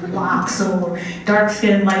or locks or dark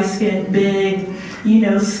skin, light skin, big,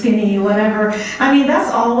 skinny, whatever. I mean,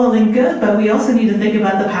 that's all well and good, but we also need to think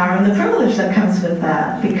about the power and the privilege that comes with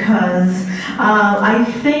that, because I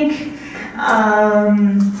think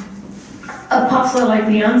a pop star like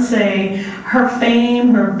Beyonce, her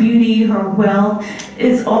fame, her beauty, her wealth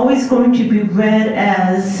is always going to be read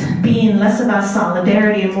as being less about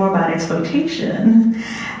solidarity and more about exploitation.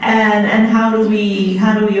 And how do we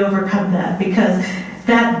overcome that? Because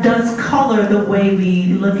that does color the way we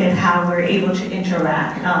look at how we're able to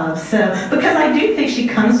interact. Because I do think she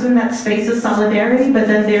comes from that space of solidarity, but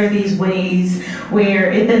then there are these ways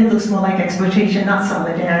where it then looks more like exploitation, not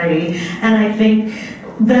solidarity. And I think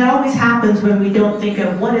that always happens when we don't think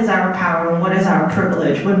of what is our power and what is our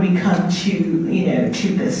privilege when we come to,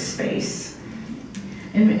 to this space.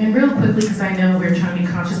 And real quickly, because I know we're trying to be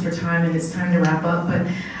conscious for time and it's time to wrap up, but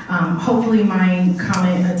hopefully my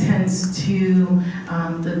comment attends to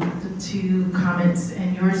the two comments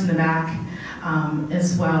and yours in the back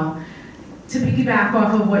as well. To piggyback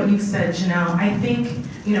off of what you said, Janell, I think,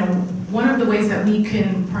 one of the ways that we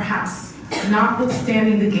can perhaps,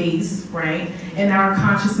 notwithstanding the gaze, right, and our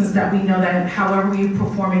consciousness that we know that however we're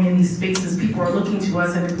performing in these spaces, people are looking to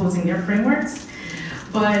us and imposing their frameworks.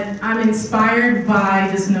 But I'm inspired by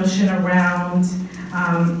this notion around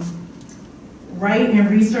write and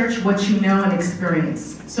research what you know and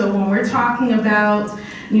experience. So when we're talking about,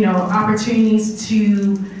 opportunities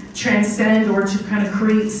to transcend or to kind of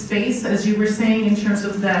create space, as you were saying, in terms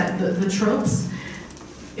of the tropes,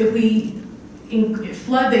 if we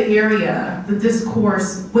flood the area, the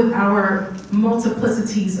discourse, with our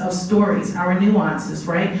multiplicities of stories, our nuances,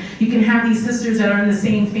 right? You can have these sisters that are in the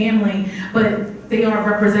same family, but they are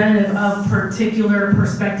representative of particular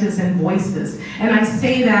perspectives and voices. And I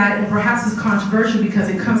say that, and perhaps it's controversial because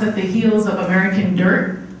it comes at the heels of American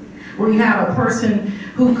Dirt, where you have a person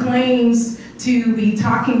who claims to be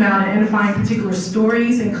talking about and identifying particular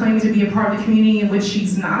stories and claiming to be a part of the community in which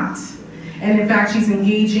she's not. And in fact, she's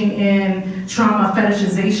engaging in trauma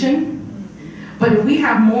fetishization. But if we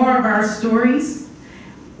have more of our stories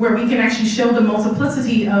where we can actually show the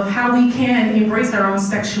multiplicity of how we can embrace our own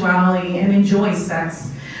sexuality and enjoy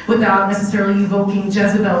sex without necessarily evoking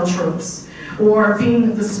Jezebel tropes, or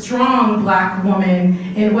being the strong Black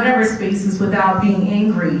woman in whatever spaces without being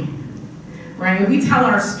angry, right? If we tell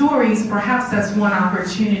our stories, perhaps that's one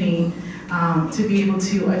opportunity to be able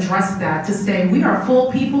to address that, to say we are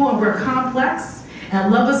full people and we're complex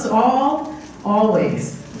and love us all,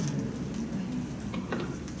 always.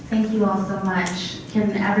 Thank you all so much.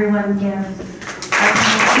 Can everyone give